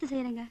 பாத்து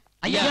செய்யறேங்க.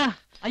 ஐயா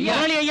ஐயா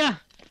ஐயா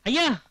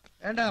ஐயா,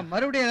 ஏண்டா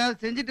மறுபடியும் ஏதாவது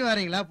செஞ்சுட்டு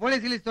வரீங்களா?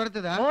 போலீஸ் கிலீஸ்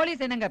துரத்துதா?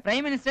 போலீஸ் என்னங்க,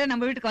 பிரைம் மினிஸ்டர்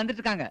நம்ம வீட்டுக்கு வந்துட்டு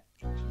இருக்காங்க.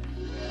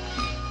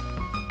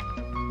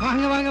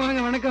 வாங்க வாங்க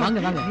வாங்க, வணக்கம்.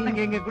 வாங்க, வாங்க.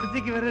 நீங்க எங்க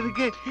குடிசைக்கு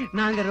வர்றதுக்கு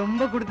நாங்க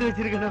ரொம்ப கொடுத்து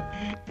வச்சிருக்கணும்.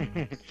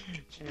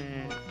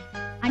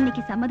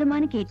 அன்னைக்கு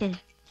சம்மதமானு கேட்டு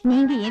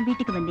நீங்க என்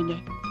வீட்டுக்கு வந்தீங்க.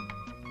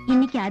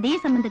 இன்னைக்கு அதே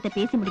சம்பந்தத்தை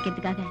பேசி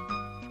முடிக்கிறதுக்காக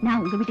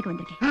நான் உங்க வீட்டுக்கு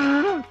வந்திருக்கேன்.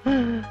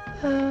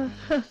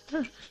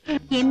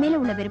 என் மேல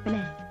உள்ள வெறுப்புல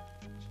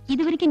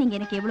இதுவரைக்கும் நீங்க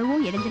எனக்கு எவ்வளவோ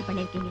இடைஞ்சல்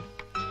பண்ணிருக்கீங்க.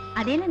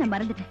 அதையெல்லாம் நான்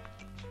மறந்துட்டேன்.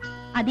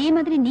 அதே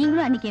மாதிரி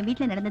நீங்களும் அன்னைக்கு என்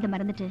வீட்டுல நடந்ததை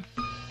மறந்துட்டு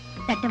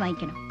தட்டை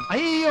வாங்கிக்கணும்.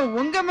 ஐயோ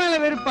உங்க மேல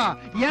வெறுப்பா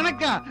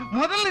எனக்கா?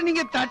 முதல்ல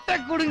நீங்க தட்ட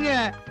கொடுங்க.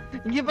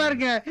 இங்க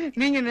பாருங்க,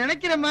 நீங்க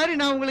நினைக்கிற மாதிரி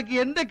நான் உங்களுக்கு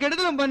எந்த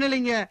கெடுதலும்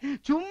பண்ணலைங்க.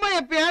 சும்மா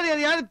எப்பயாவது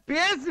எதையாவது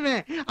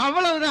பேசுவேன்,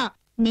 அவ்வளவுதான்.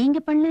 நீங்க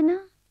பண்ணலனா?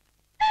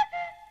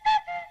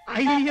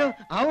 ஐயோ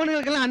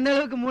அவனுக்கெல்லாம் அந்த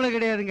அளவுக்கு மூளை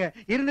கிடையாதுங்க.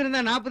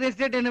 இருந்திருந்தா 40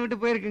 எஸ்டேட் என்ன விட்டு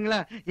போயிருக்குங்களா?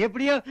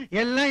 எப்படியோ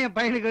எல்லாம் என்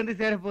பையனுக்கு வந்து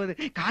சேர போகுது.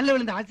 காலைல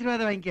விழுந்து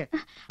ஆசீர்வாதம்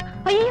வாங்கிக்க.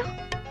 ஐயோ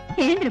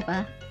எழுந்திருப்பா.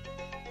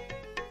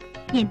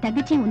 என்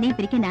தங்கச்சி உன்னை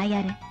பிரிக்க நான்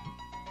யாரு?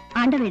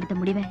 ஆண்டவர் எடுத்த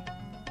முடிவை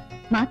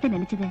மாத்த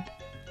நினைச்சது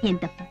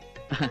என் தப்பு.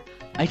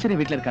 ஐஸ்வர்யா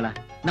வீட்டுல இருக்காளா?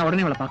 நான்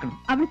உடனே அவளை பார்க்கணும்.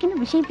 அவளுக்கு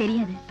இன்னும் விஷயம்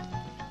தெரியாது.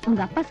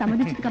 உங்க அப்பா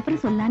சம்மதிச்சதுக்கு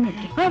அப்புறம் சொல்லலான்னு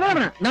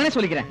இருக்கேன். நானே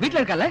சொல்லிக்கிறேன்.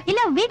 வீட்டுல இருக்கால?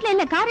 இல்ல வீட்டுல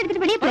இல்ல, கார்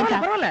எடுத்துட்டு வெளியே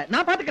போயிருக்கா. பரவாயில்ல,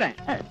 நான் பாத்துக்கிறேன்.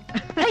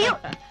 ஐயோ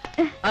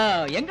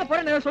எங்க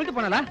போறேன்னு சொல்லிட்டு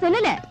போனாலா?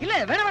 சொல்லல. இல்ல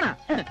வேணாம்.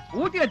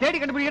 ஊட்டியில தேடி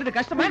கண்டுபிடிக்கிறது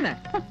கஷ்டமா என்ன?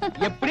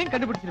 எப்படியும்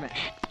கண்டுபிடிச்சிருவேன்.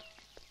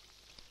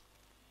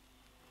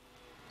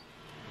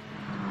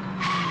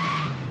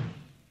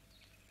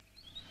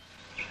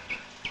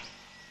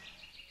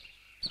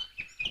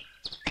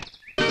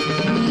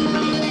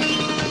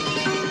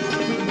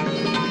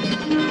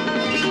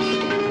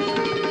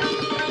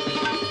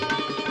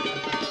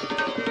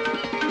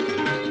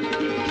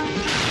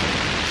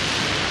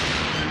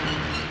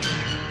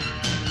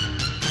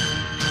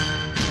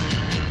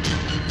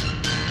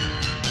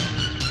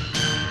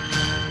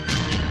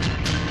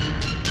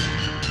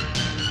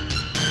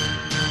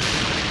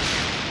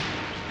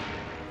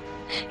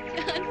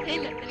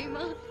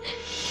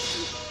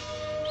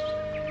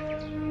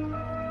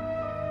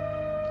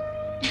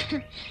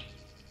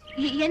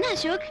 என்ன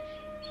அசோக்,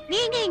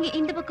 நீங்க இங்க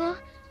இந்த பக்கம்,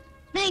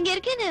 நான் இங்க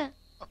இருக்கேன்னு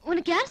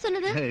உனக்கு யார்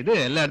சொன்னது? இது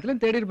எல்லா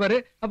இடத்துலயும் தேடி இருப்பாரு,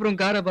 அப்புறம்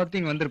காரை பார்த்து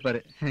இங்க வந்திருப்பாரு.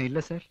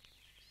 இல்ல sir.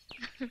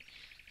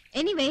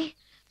 Anyway,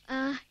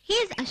 he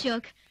is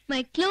Ashok,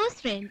 my close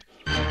friend.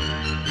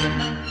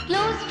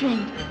 Close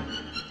friend.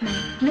 My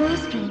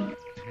close friend.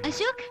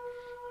 Ashok,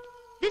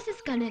 this is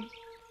Kanan,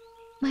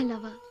 my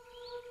lover.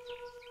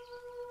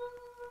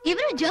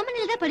 இவரு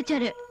ஜெர்மனில தான்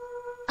படிச்சாரு,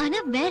 ஆனா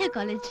வேற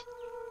காலேஜ்.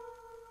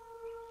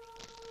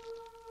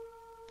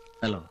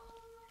 ஹலோ.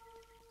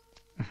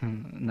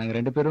 நாங்க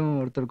 2 பேரும்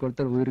ஒருத்தருக்கு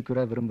ஒருத்தர்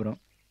உயிருக்குறா விரும்புறோம்.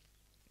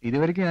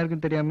 இது வரைக்கும்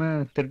யாருக்கும் தெரியாம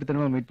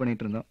திருட்டுத்தனமா மீட்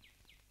பண்ணிட்டு இருந்தோம்.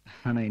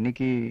 ஆனா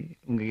இன்னைக்கு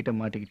உங்ககிட்ட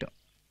மாட்டிக்கிட்டோம்.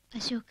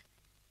 அசோக்,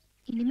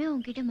 இனிமே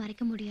உன்கிட்ட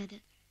மறைக்க முடியாது.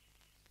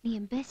 நீ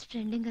என் பெஸ்ட்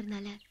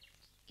ஃப்ரெண்டுங்கிறதுனால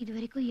இது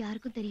வரைக்கும்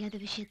யாருக்கும் தெரியாத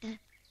விஷயத்த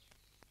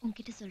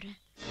உன்கிட்ட சொல்றேன்.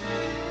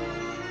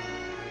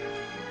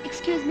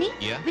 Excuse me?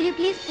 Yeah? Will you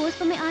please pose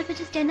for my art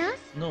which is 10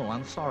 hours? No,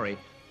 I'm sorry.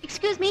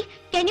 Excuse me,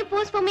 can you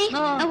pose for me?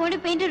 No. I want to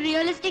paint a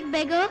realistic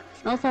beggar.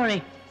 No, sorry.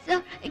 So,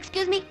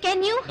 excuse me, can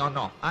you?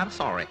 No, I'm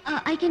sorry.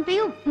 I can pay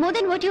you more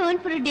than what you earn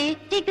for a day.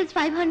 Take this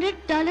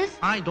 $500.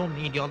 I don't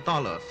need your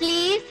dollars.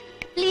 Please,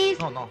 please.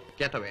 No,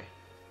 get away.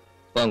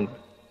 வாங்க,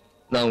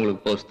 நான்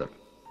உங்களுக்கு post தரேன்.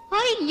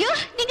 ஐயோ,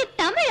 நீங்க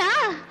தமிழா?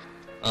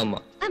 ஆமா.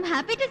 I'm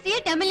happy to see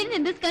a Tamilian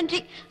in this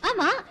country.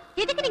 ஆமா,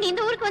 எதுக்கு நீங்க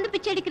இந்த ஊருக்கு வந்து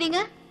பிச்சை எடுக்கிறீங்க?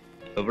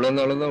 எவ்வளவு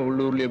நாளும் தான்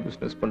உள்ளூர்லயே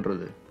பிசினஸ்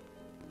பண்றது,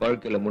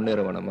 வாழ்க்கையில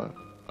முன்னேற வேணாமா?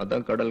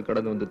 அதான் கடல்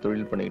கடந்து வந்து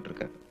தொழில் பண்ணிட்டு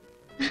இருக்கேன்.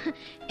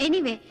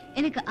 Anyway,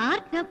 எனக்கு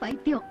ஆர்ட்னா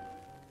பைத்தியம்.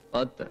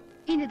 பார்த்தேன்.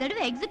 இந்த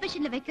தடவை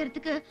எக்ஸிபிஷன்ல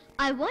வைக்கிறதுக்கு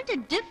I want a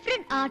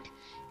different art.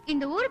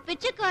 இந்த ஊர்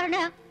பிச்சைக்காரன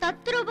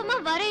தத்ரூபமா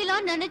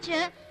வரையலாம்னு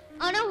நினைச்சேன்.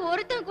 ஆனா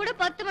ஒருத்தன் கூட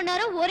 10 மணி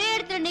நேரம் ஒரே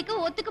இடத்துல நிக்க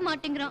ஒத்துக்க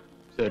மாட்டேங்கிறான்.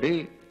 சரி,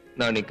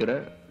 நான்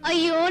நிக்கிறேன்.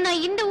 ஐயோ,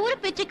 நான் இந்த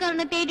ஊர்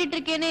பிச்சைக்காரனை தேடிட்டு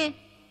இருக்கேனே.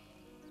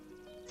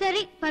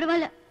 சரி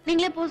பரவாயில்ல,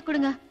 நீங்களே போஸ்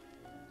கொடுங்க.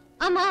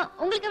 ஆமா,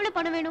 உங்களுக்கு எவ்வளவு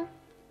பணம் வேணும்?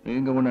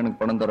 நீங்க ஒண்ணு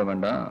எனக்கு பணம் தர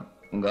வேண்டாம்.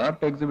 உங்க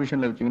ஆர்ட்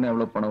எக்ஸிபிஷன்ல வச்சீங்கன்னா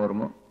எவ்வளவு பணம்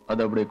வருமோ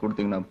அதை அப்படியே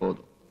கொடுத்தீங்கன்னா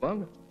போதும்.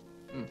 வாங்க.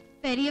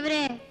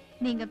 பெரியவரே,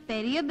 நீங்க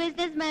பெரிய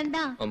பிசினஸ் மேன்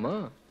தான். ஆமா,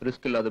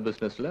 ரிஸ்க் இல்லாத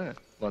பிசினஸ்ல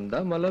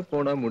வந்தா மலை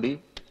போனா முடி.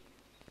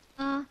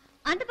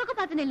 அந்த பக்கம்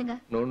பார்த்து நில்லுங்க.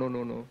 நோ,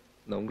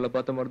 நான் உங்களை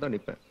பார்த்த மாதிரி தான்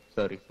நிப்பேன்.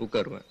 சாரி,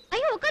 உட்காருவேன்.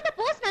 ஐயோ, உட்கார்ந்த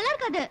போஸ் நல்லா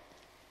இருக்காது.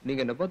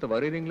 நீங்க என்ன பார்த்து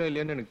வரையறீங்களா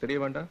இல்லையான்னு எனக்கு தெரிய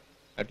வேண்டாம்.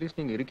 அட்லீஸ்ட்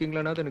நீங்க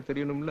இருக்கீங்களான்னு எனக்கு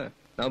தெரியணும்ல.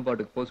 நான்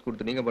பாட்டுக்கு போஸ்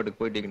கொடுத்து நீங்க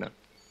பாட்டுக்கு போயிட்டீங்கன்னா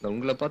நான்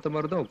உங்களை பார்த்த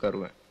மாதிரி தான்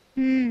உட்காருவேன்.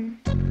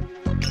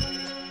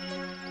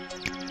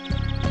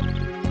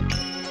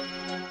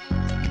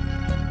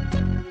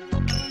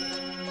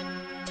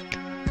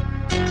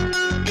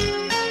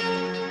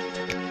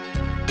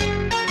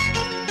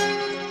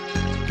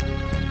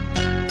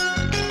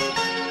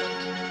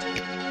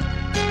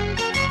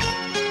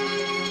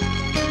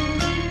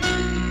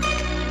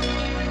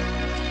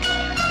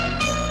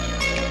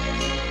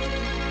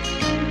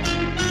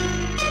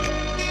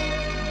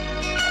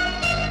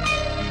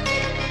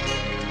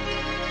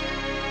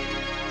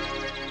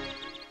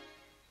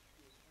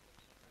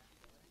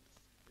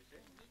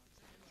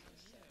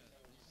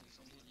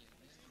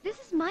 This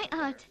is my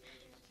art.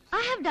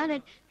 I have done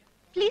it.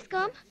 Please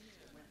come.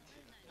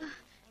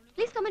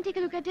 Please come and take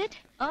a look at it.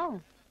 Oh.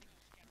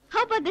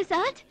 How about this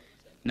art?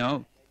 No,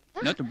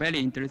 not very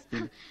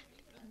interesting.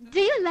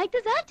 Do you like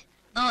this art?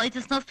 No, it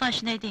is not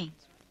fascinating.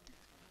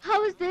 How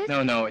is this?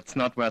 No, it's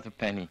not worth a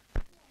penny.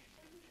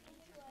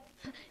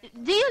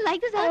 Do you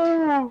like this art?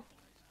 Oh.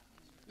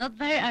 Not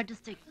very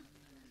artistic.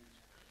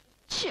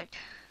 Shit.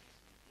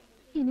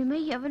 இனிமே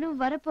எவனும்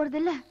வர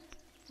போறதில்ல.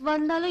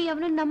 வந்தாலும்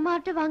எவனும் நம்ம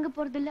ஆட்ட வாங்க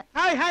போறது இல்ல.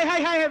 Hi.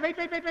 Wait.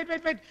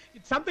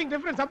 It's something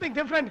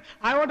different.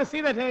 I want to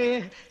see that.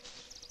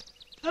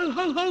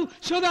 Oh.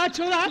 Show that.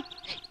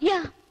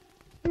 Yeah.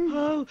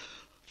 Oh,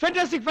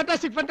 fantastic.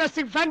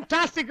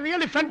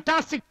 Really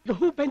fantastic.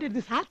 Who painted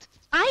this hat?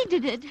 I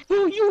did it.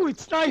 Oh, you.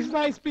 It's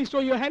nice. Please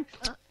show your hand.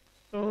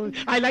 Oh,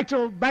 I like to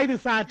buy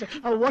this hat.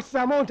 What's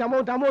the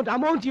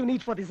amount you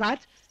need for this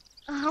hat?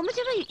 How much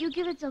ever you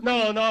give, it's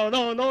okay.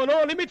 No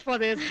limit for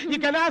this. You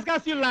can ask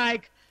us you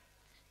like.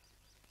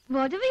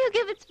 Whatever you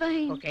give, it's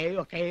fine.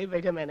 Okay,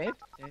 wait a minute.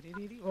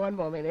 One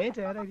more minute.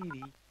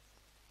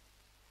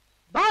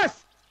 Boss!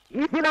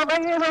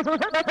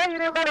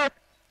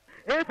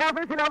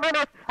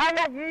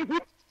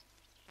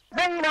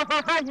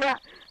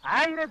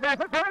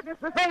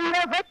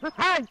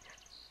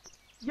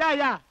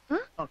 Yeah.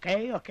 Huh? Okay.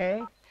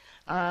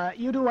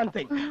 You do one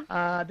thing.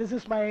 This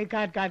is my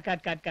card.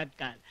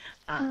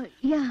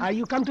 Yeah.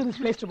 You come to this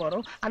place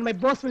tomorrow, and my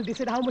boss will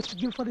decide how much to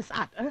give for this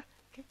art.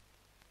 Okay?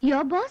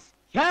 Your boss?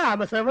 Yeah,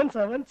 I'm a servant.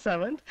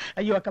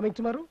 You are coming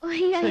tomorrow? Oh,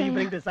 yeah. You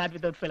bring this art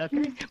without fill,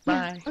 okay?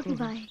 Bye. Okay,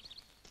 bye.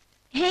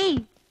 Hey,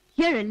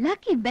 you're a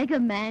lucky beggar,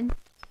 man.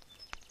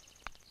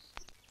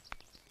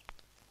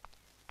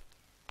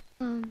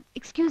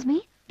 Excuse me?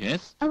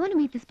 Yes? I want to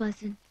meet this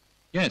person.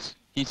 Yes,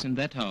 he's in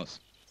that house.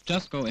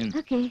 Just go in.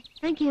 Okay,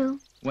 thank you.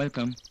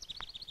 Welcome.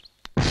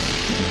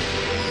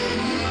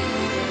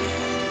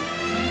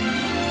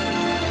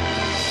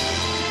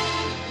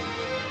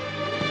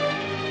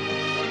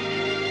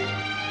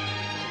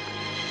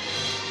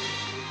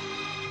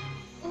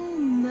 Oh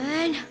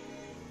man,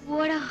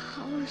 what a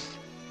house.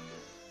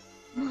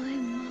 My.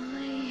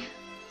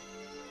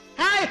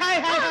 Hi.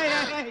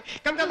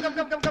 Come.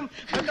 Welcome.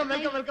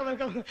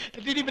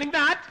 Did you bring the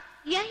art?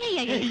 Yeah.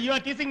 You are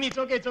teasing me. It's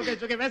okay.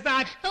 Where's the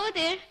art? Over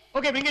there.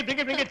 Okay, bring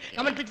it.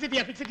 Come and fix it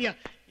here.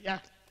 Yeah.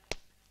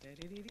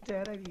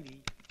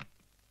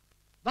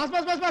 Boss.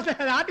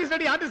 The art is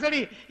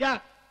ready. Yeah.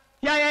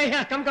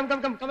 Come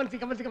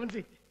and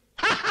see.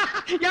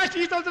 Yeah,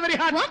 she's also very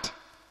hot. What?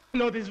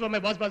 No, this is for my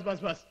boss.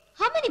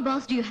 How many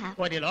balls do you have?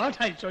 Quite a lot.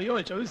 I'll show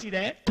you. See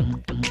there.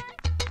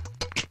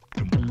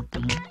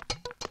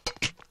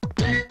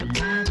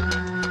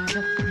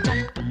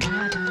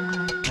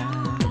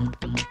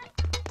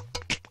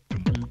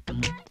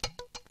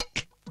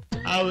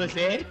 How was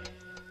it?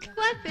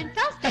 Quite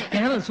fantastic.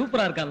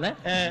 சூப்பரா இருக்கான்ல?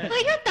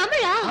 ஐயோ,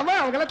 தமிழா? ஆமா,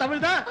 அவங்கள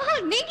தமிழ் தான்.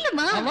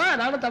 நீங்களுமா? ஆமா,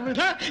 நானும் தமிழ்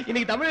தான்.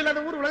 இன்னைக்கு தமிழ் இல்லாத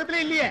ஊர் உலகத்திலே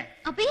இல்லையே.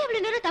 அப்பயே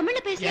இவ்வளவு நேரம் தமிழ்ல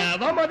பேசுறீங்க?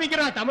 எவன்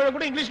மதிக்கிறான்? தமிழ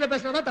கூட இங்கிலீஷ்ல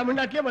பேசினா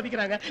தமிழ்நாட்டிலே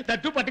மதிக்கிறாங்க. That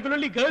too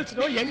particularly girls,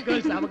 no young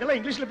girls. அவங்க எல்லாம்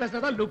இங்கிலீஷ்ல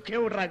பேசினா லுக்கே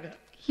விடுறாங்க.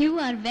 You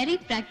are very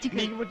practical.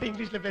 நீங்க மட்டும்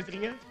இங்கிலீஷ்ல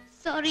பேசுறீங்க?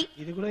 Sorry.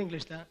 இது கூட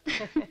இங்கிலீஷ் தான்.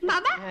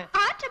 மாமா,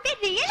 ஆர்ட் அப்படியே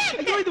ரியலா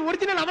இருக்கு. இது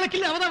ஒரிஜினல் அவள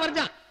கில்ல அவதான்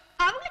வரைஞ்சான்.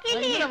 அவங்களுக்கு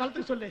இல்லையே.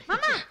 வளர்த்து சொல்லு.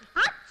 மாமா,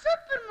 ஆர்ட்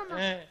சூப்பர் மாமா.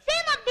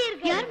 சேம் அப்படி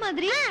இருக்கு. யார்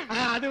மாதிரி?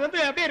 அது வந்து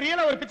அப்படியே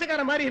ரியலா ஒரு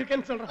பிச்சைக்கார மாதிரி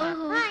இருக்குன்னு சொல்றான்.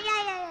 யா.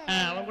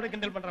 அவன் கூட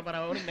கிண்டல் பண்ற பாரு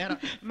அவனுக்கு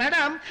நேரம்.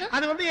 மேடம்,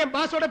 அது வந்து என்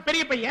பாஸோட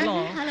பெரிய பையன்.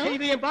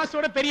 இது என்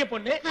பாஸோட பெரிய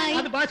பொண்ணு.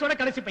 அது பாஸோட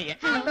கடைசி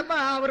பையன். அந்தம்மா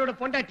அவரோட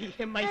பொண்டாட்டி,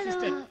 மை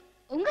சிஸ்டர்.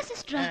 உங்க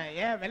சிஸ்டர்?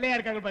 ஏன் வெள்ளையா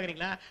இருக்காங்க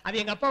பாக்குறீங்களா? அது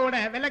எங்க அப்பாவோட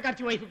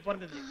வெள்ளைக்காட்சி வைஃபுக்கு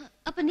பிறந்தது.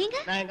 அப்ப நீங்க?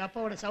 நான் எங்க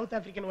அப்பாவோட சவுத்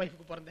ஆப்பிரிக்கன்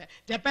வைஃபுக்கு பிறந்தேன்.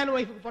 ஜப்பான்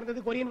வைஃபுக்கு பிறந்தது,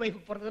 கொரியன்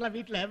வைஃபுக்கு பிறந்ததெல்லாம்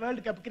வீட்ல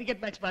வேர்ல்ட் கப்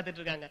கிரிக்கெட் மேட்ச் பாத்துட்டு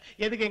இருக்காங்க.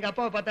 எதுக்கு எங்க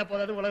அப்பாவை பார்த்தா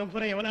போதாது, உலகம்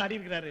பூரா எவ்வளவு ஆடி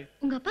இருக்காரு.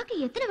 உங்க அப்பாக்கு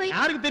எத்தனை வயசு?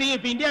 யாருக்கு தெரியும்?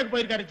 இப்ப இந்தியாவுக்கு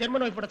போயிருக்காரு,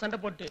 ஜெர்மன் வைஃபோட சண்டை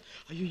போட்டு.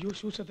 ஐயோ,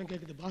 ஷூ சத்தம்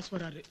கேக்குது, பாஸ்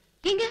வராரு.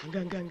 எங்க?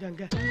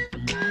 அங்க.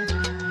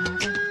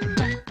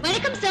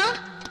 வணக்கம் சார்.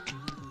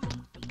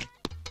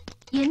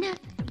 என்ன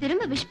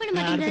திரும்ப விஷ் பண்ண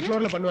மாட்டேங்கிறாரு? அடுத்த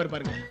ஃப்ளோர்ல பண்ணுவார்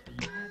பாருங்க.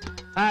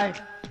 ஹாய்.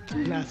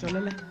 நான்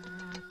சொல்லல.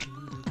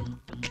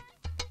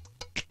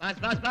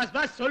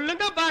 பாஸ்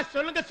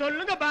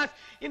சொல்லுங்க பாஸ்.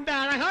 இந்த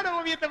அழகான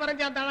ஓவியத்தை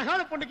வரைஞ்ச அந்த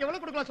அழகான பொண்ணுக்கு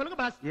எவ்வளவு கொடுக்கலாம் சொல்லுங்க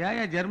பாஸ்.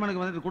 ஏன்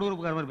ஜெர்மனுக்கு வந்து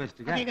குடுகுறுப்புக்கார மாதிரி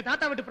பேசிட்டு இருக்க? எங்க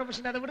தாத்தா விட்டு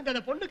ப்ரொஃபஷன், அதை விடுங்க.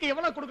 அந்த பொண்ணுக்கு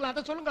எவ்வளவு கொடுக்கலாம்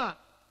அதை சொல்லுங்க.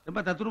 ரொம்ப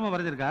தத்துரூபமா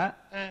வரைஞ்சிருக்கா.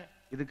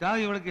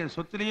 இதுக்காக இவளுக்கு என்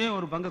சொத்துலயே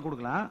ஒரு பங்கு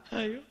கொடுக்கலாம்.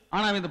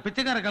 ஆனா இந்த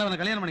பிச்சைக்கார கிழவனை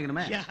கல்யாணம்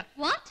பண்ணிக்கணுமே.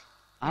 வாட்?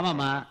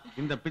 ஆமாமா,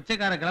 இந்த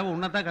பிச்சைக்கார கிழவன்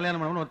உன்னதான் கல்யாணம்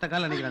பண்ணணும்னு ஒத்த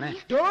கால நினைக்கிறானே.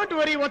 டோன்ட்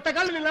வரி, ஒத்த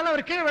கால நின்னால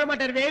அவர் கீழே விழ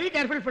மாட்டார். Very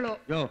careful fellow.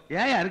 யோ,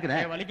 ஏயா இருக்கற?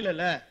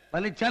 வலிக்கலல.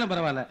 வலிச்சாலும்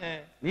பரவாயில்ல.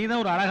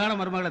 நீதான் ஒரு அழகான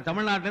மருமகளை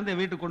தமிழ்நாட்டுல இருந்து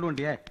வீட்டுக்கு கொண்டு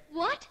வந்தியே.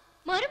 வாட்?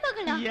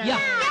 மருமகளா?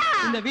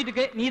 இந்த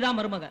வீட்டுக்கு நீதான்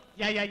மருமக.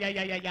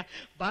 யா.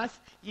 பாஸ்,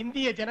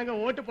 இந்திய ஜனங்க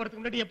ஓட்டு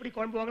போறதுக்கு முன்னாடி எப்படி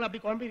குழம்புவாங்களோ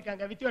அப்படி குழம்பி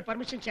இருக்காங்க. With your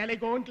permission shall I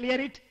go and clear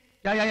it?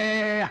 யா.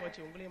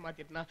 உங்களையும்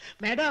மாத்திட்டனா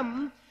மேடம்.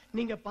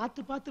 நீங்க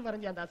பார்த்து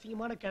வரைஞ்ச அந்த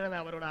அசிங்கமான கிழமை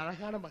அவரோட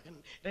அழகான மகன்,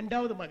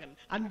 இரண்டாவது மகன்,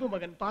 அன்பு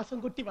மகன்,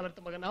 பாசம் கொட்டி வளர்த்த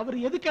மகன். அவர்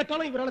எது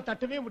கேட்டாலும் இவரால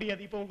தட்டவே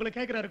முடியாது. இப்போ உங்களுக்கு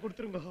கேக்குறாரு,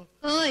 கொடுத்துருங்க.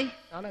 ஓய்,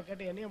 நானா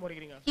கேட்டு என்னைய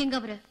முறைக்கிறீங்க? எங்க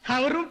அவரு?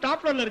 அவரும் டாப்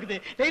ஃப்ளோர்ல இருக்குது.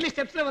 டெய்லி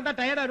ஸ்டெப்ஸ்ல வந்தா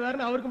டயர்டா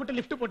இருவாருன்னு அவருக்கு மட்டும்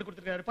லிஃப்ட் போட்டு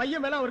கொடுத்துருக்காரு.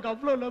 பையன் மேல அவருக்கு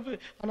அவ்வளவு லவ்.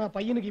 ஆனா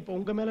பையனுக்கு இப்போ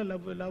உங்க மேல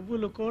லவ்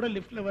கூட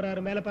லிஃப்ட்ல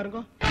வராரு. மேல பாருங்க.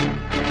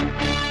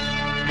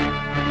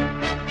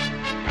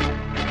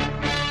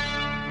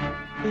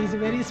 He is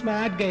very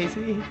smart guy.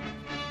 See?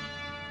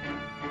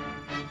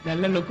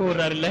 நல்ல லுக்கு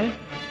ஓடுறாருல்ல.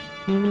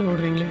 நீங்களும்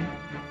ஓடுறீங்களே.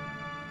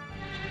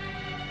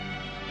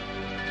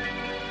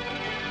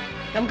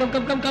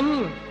 கம்.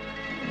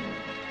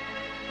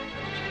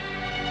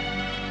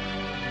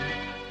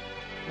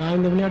 நான்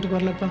இந்த விளையாட்டுக்கு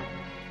வரலப்பா.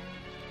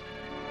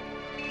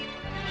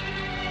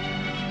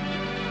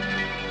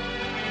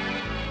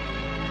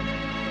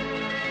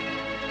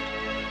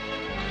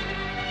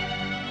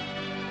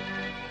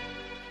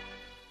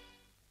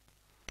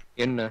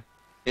 என்ன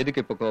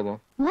எதுக்கு இப்ப கோபம்?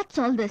 What's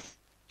all this?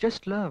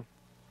 Just love.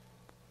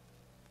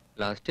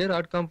 Last year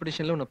art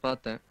காம்படிஷன்ல உன்னை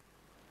பார்த்தேன்.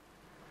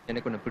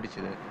 எனக்கு உன்னை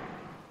பிடிச்சது.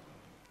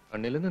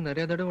 அன்னிலிருந்து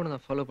நிறைய தடவை உன்னை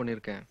நான் ஃபாலோ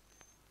பண்ணியிருக்கேன்.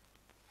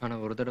 ஆனா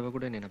ஒரு தடவை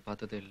கூட நீ என்னை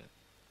பார்த்ததே இல்லை.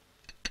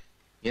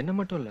 என்ன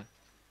மட்டும் இல்லை,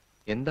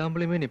 எந்த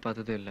ஆம்பளையுமே நீ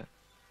பார்த்ததே இல்லை.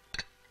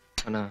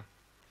 ஆனா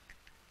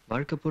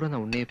வாழ்க்கை பூரா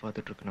நான் உன்னையே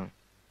பார்த்துட்டு இருக்கணும்,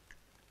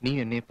 நீ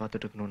என்னையே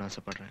பார்த்துட்டு இருக்கணும்னு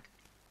ஆசைப்படுறேன்.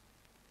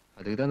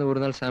 அதுக்கு தான் அந்த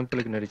ஒரு நாள்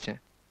சாம்பிளுக்கு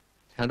நடிச்சேன்.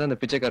 அதான் அந்த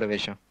பிச்சைக்கார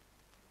வேஷம்.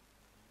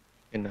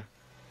 என்ன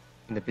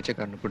இந்த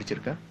பிச்சைக்காரனை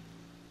பிடிச்சிருக்கா?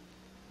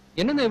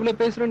 என்ன நான்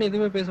இவ்வளவு பேசுறேன்னு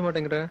எதுவுமே பேச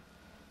மாட்டேங்கிற?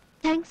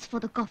 Thanks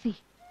for the coffee.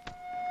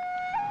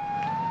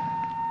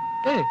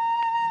 ஏய்,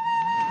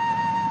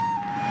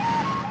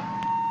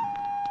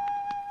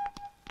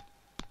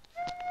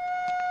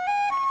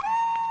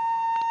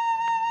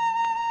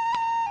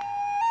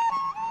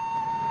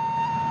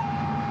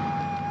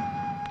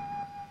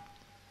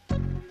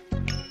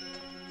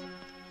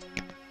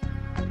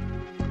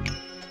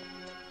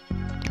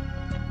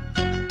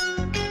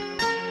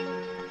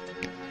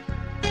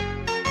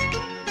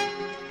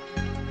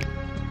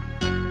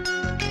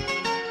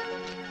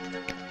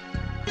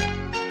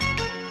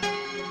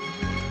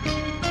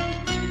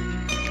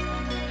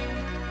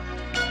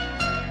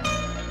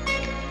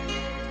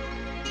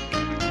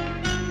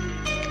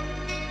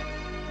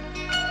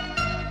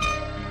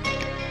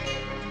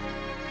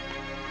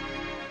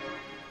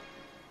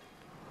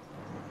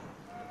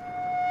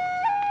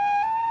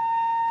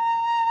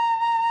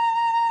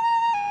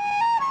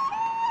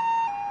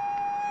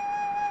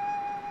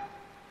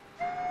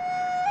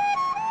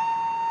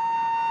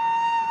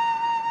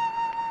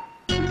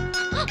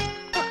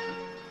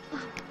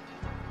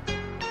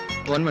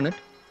 one minute.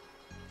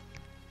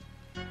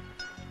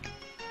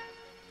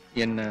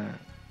 என்ன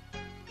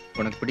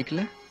உனக்கு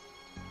பிடிக்கல?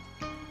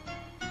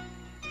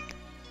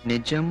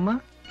 நிஜமா?